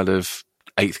that kind of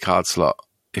 8th card slot.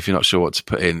 If you're not sure what to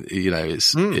put in,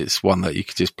 it's one that you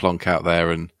could just plonk out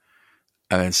there and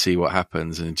then see what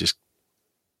happens, and just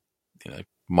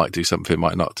might do something,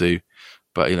 might not do,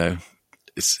 but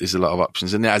it's a lot of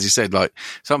options. And as you said, like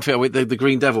something with the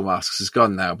Green Devil masks is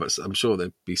gone now, but I'm sure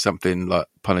there'd be something like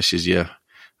punishes your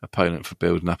opponent for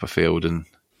building up a field. And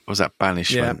was that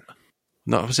banishment? Yeah.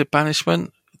 No, was it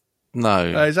banishment?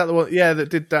 No. Is that the one? Yeah, that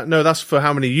did that. No, that's for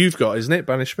how many you've got, isn't it?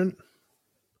 Banishment.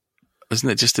 Isn't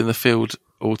it just in the field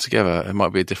altogether? It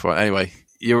might be a different one. Anyway,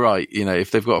 you're right.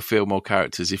 If they've got to field more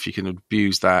characters, if you can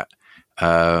abuse that,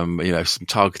 some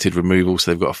targeted removal,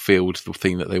 so they've got to field the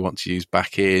thing that they want to use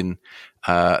back in,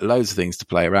 loads of things to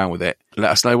play around with it.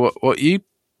 Let us know what you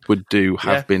would do,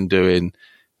 have been doing.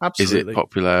 Absolutely. Is it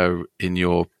popular in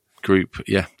your group?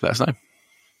 Yeah, let us know.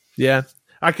 Yeah.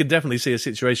 I could definitely see a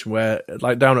situation where,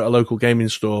 like down at a local gaming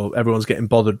store, everyone's getting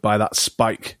bothered by that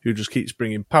Spike who just keeps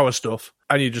bringing power stuff,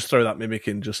 and you just throw that Mimic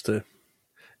in just to...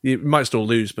 You might still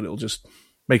lose, but it'll just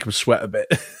make them sweat a bit,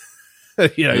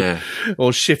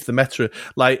 or shift the meta.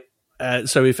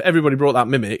 So if everybody brought that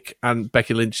Mimic, and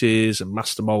Becky Lynch's and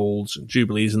Master Molds and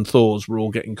Jubilees and Thors were all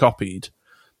getting copied,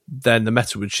 then the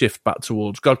meta would shift back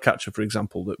towards Godcatcher, for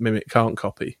example, that Mimic can't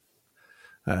copy.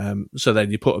 So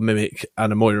then you put a Mimic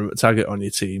and a Moira target on your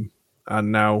team,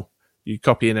 and now you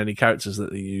copy in any characters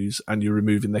that they use, and you're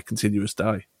removing their continuous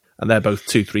die, and they're both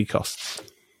 2/3 costs.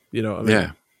 You know what I mean?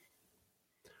 Yeah.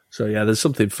 So yeah, there's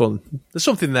something fun. There's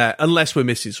something there, unless we're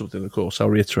missing something. Of course, I'll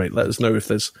reiterate. Let us know if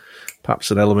there's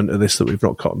perhaps an element of this that we've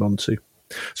not cottoned on to.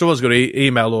 Someone's going to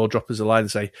email or drop us a line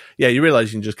and say, "Yeah, you realise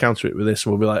you can just counter it with this,"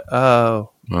 and we'll be like, "Oh.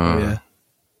 Yeah."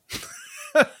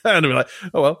 And we're like,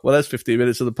 well, there's 15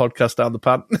 minutes of the podcast down the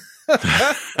pan.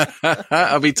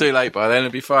 I'll be too late by then.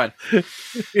 It'll be fine.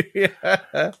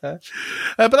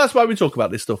 But that's why we talk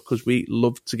about this stuff, because we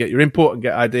love to get your input and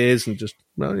get ideas and just,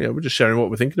 we're just sharing what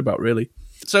we're thinking about, really.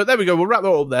 So there we go. We'll wrap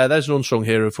that up there. There's an unsung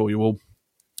hero for you all.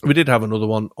 We did have another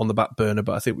one on the back burner,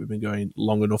 but I think we've been going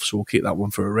long enough, so we'll keep that one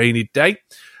for a rainy day.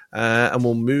 And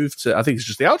we'll move to, I think it's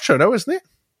just the outro now, isn't it?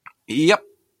 Yep.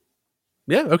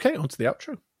 Yeah, okay, on to the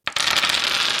outro.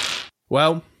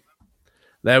 Well,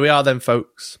 there we are then,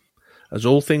 folks. As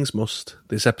all things must,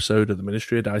 this episode of the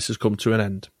Ministry of Dice has come to an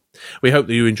end. We hope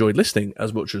that you enjoyed listening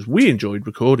as much as we enjoyed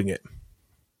recording it.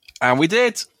 And we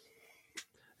did.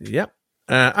 Yep.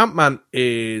 Ant-Man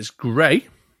is grey.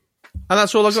 And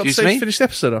that's all I've got to say to finish the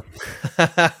episode off.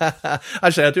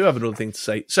 Actually, I do have another thing to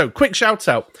say. So, quick shout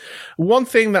out. One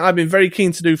thing that I've been very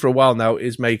keen to do for a while now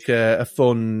is make a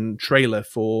fun trailer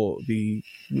for the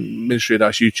Ministry of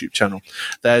Dice YouTube channel.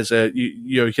 There's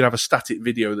you can have a static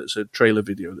video that's a trailer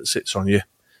video that sits on your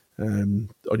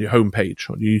homepage,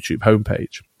 on your YouTube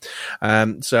homepage.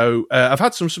 So I've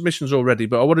had some submissions already,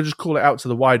 but I want to just call it out to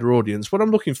the wider audience. What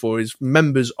I'm looking for is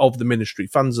members of the ministry,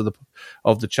 fans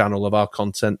of the channel, of our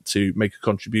content, to make a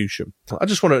contribution. I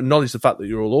just want to acknowledge the fact that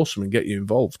you're all awesome and get you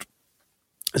involved.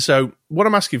 So what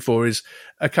I'm asking for is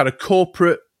a kind of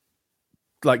corporate,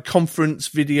 like, conference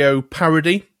video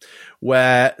parody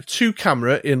where to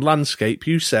camera in landscape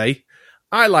you say,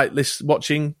 I like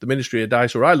watching the Ministry of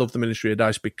Dice, or I love the Ministry of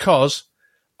Dice because,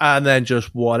 and then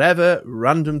just whatever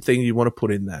random thing you want to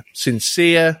put in there.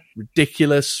 Sincere,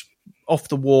 ridiculous, off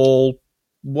the wall,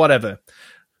 whatever.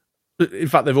 In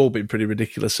fact, they've all been pretty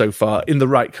ridiculous so far in the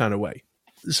right kind of way.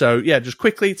 So yeah, just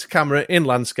quickly to camera in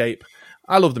landscape.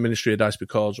 I love the Ministry of Dice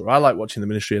because, or I like watching the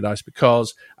Ministry of Dice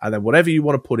because, and then whatever you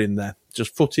want to put in there,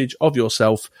 just footage of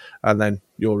yourself and then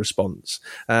your response.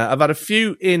 I've had a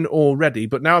few in already,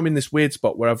 but now I'm in this weird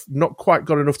spot where I've not quite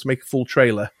got enough to make a full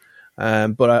trailer,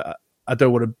 but I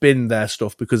don't want to bin their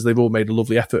stuff because they've all made a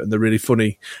lovely effort and they're really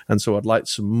funny, and so I'd like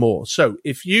some more. So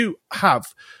if you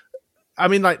have,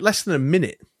 like less than a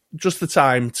minute, just the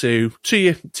time to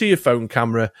your phone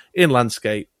camera in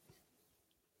landscape,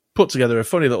 put together a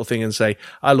funny little thing and say,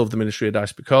 I love the Ministry of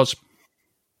Dice because,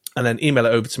 and then email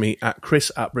it over to me at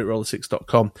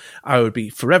chris@brickroller6.com. I would be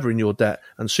forever in your debt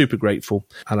and super grateful,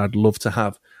 and I'd love to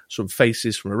have some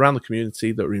faces from around the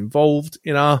community that are involved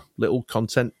in our little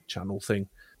content channel thing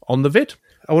on the vid.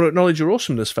 I want to acknowledge your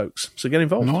awesomeness, folks, so get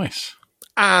involved. Nice.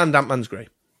 And Ant-Man's grey.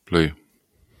 Blue.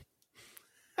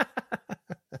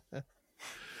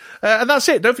 And that's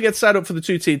it. Don't forget to sign up for the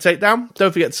 2T Takedown.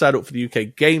 Don't forget to sign up for the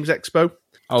UK Games Expo.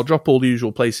 I'll drop all the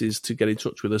usual places to get in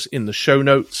touch with us in the show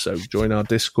notes. So join our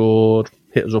Discord,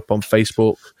 hit us up on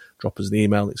Facebook, drop us an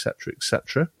email, etc.,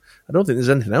 etc. I don't think there's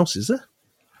anything else, is there?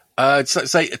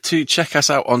 Say to check us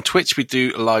out on Twitch. We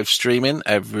do live streaming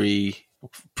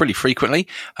pretty frequently.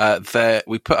 There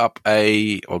we put up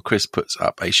Chris puts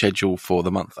up a schedule for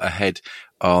the month ahead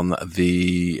on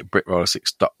the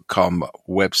brickroller6.com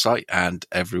website and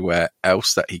everywhere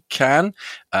else that he can.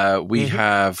 We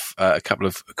have a couple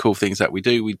of cool things that we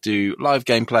do. We do live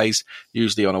gameplays,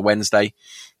 usually on a Wednesday.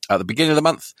 At the beginning of the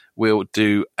month, we'll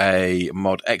do a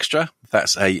mod extra.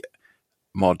 That's a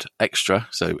mod extra,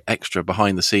 so extra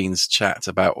behind the scenes chat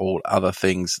about all other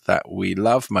things that we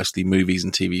love, mostly movies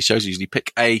and TV shows. Usually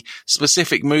pick a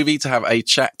specific movie to have a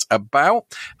chat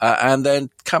about, and then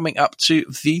coming up to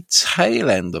the tail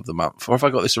end of the month, or have I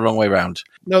got this the wrong way around?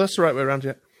 No, that's the right way around,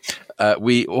 yeah.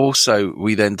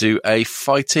 We then do a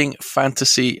fighting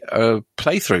fantasy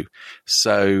playthrough.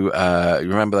 So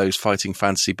remember those fighting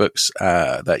fantasy books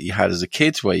that you had as a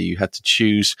kid where you had to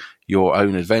choose your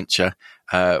own adventure?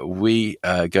 We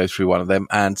go through one of them,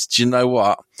 and do you know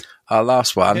what? Our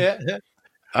last one, I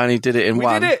only did it in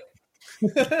one. Did it.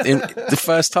 In the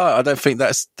first time. I don't think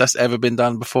that's ever been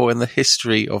done before in the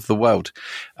history of the world.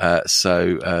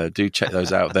 So do check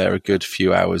those out. They're a good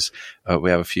few hours.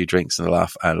 We have a few drinks and a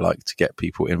laugh, and like to get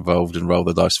people involved and roll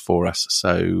the dice for us.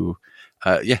 So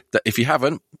if you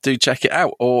haven't, do check it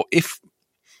out. Or if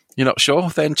you're not sure,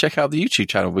 then check out the YouTube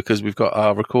channel because we've got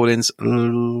our recordings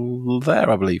there,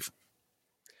 I believe.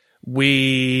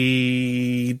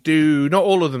 We do not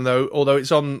all of them though, although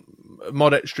it's on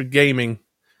Mod Extra Gaming.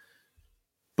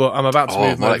 But I'm about to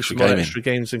move Mod Extra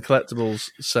Games and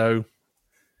Collectibles, so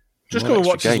just come and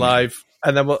watch us live,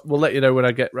 and then we'll let you know when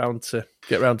I get round to.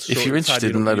 If you're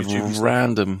interested in a load of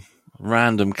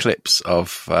random clips of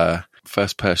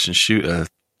first-person shooter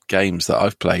games that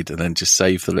I've played, and then just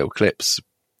save the little clips,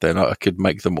 then I could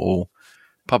make them all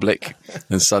public,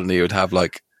 and suddenly it would have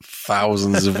like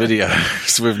thousands of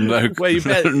videos with no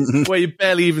where you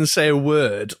barely even say a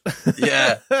word.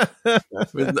 Yeah,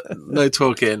 with no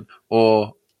talking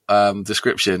or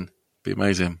description. Be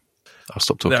amazing. I'll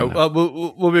stop talking. No,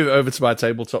 we'll move it over to my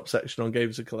tabletop section on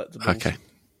games and collectibles. Okay,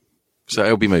 so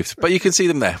it'll be moved, but you can see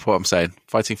them there. What I'm saying,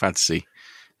 Fighting Fantasy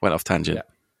went off tangent. Yeah.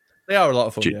 They are a lot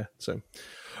of fun. Yeah. So.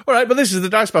 All right, but this is the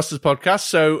Dice Masters podcast,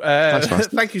 so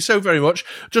thank you so very much.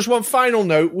 Just one final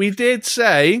note. We did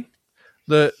say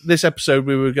that this episode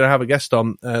we were going to have a guest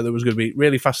on that was going to be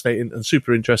really fascinating and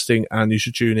super interesting, and you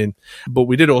should tune in. But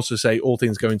we did also say all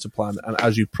things going to plan, and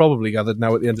as you probably gathered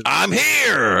now at the end of I'm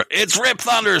here! It's Rip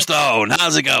Thunderstone!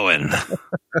 How's it going?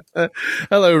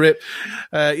 Hello, Rip.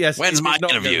 Yes. When's my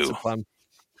interview?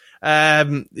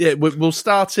 Yeah, we'll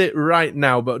start it right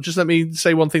now, but just let me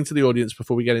say one thing to the audience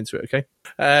before we get into it, okay?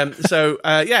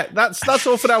 Yeah, that's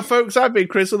all for now, folks. I've been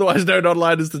Chris, otherwise known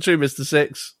online as the True Mr.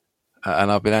 Six.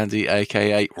 And I've been Andy,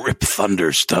 a.k.a. Rip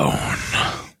Thunderstone.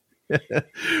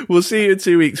 We'll see you in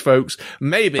 2 weeks, folks.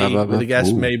 Maybe with a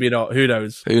guest, maybe not. Who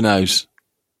knows? Who knows?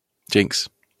 Jinx.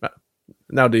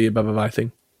 Now do your bye-bye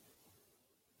thing.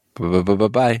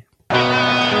 Bye-bye.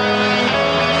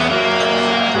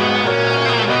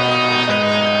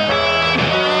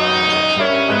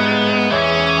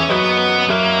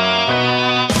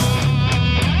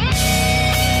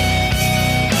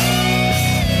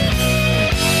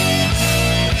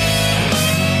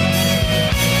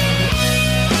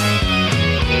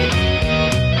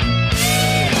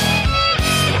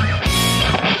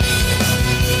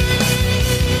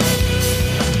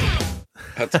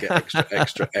 Had to get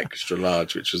extra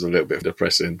large, which was a little bit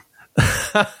depressing.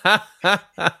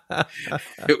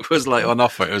 It was like on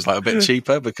offer. It was like a bit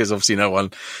cheaper because obviously no one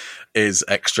is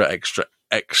extra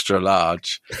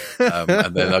large.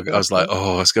 And then I was like,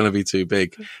 oh, it's going to be too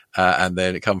big. And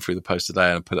then it come through the post today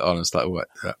and I put it on and it's like, what?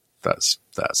 That's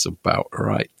about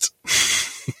right.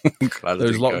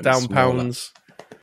 Those lockdown pounds.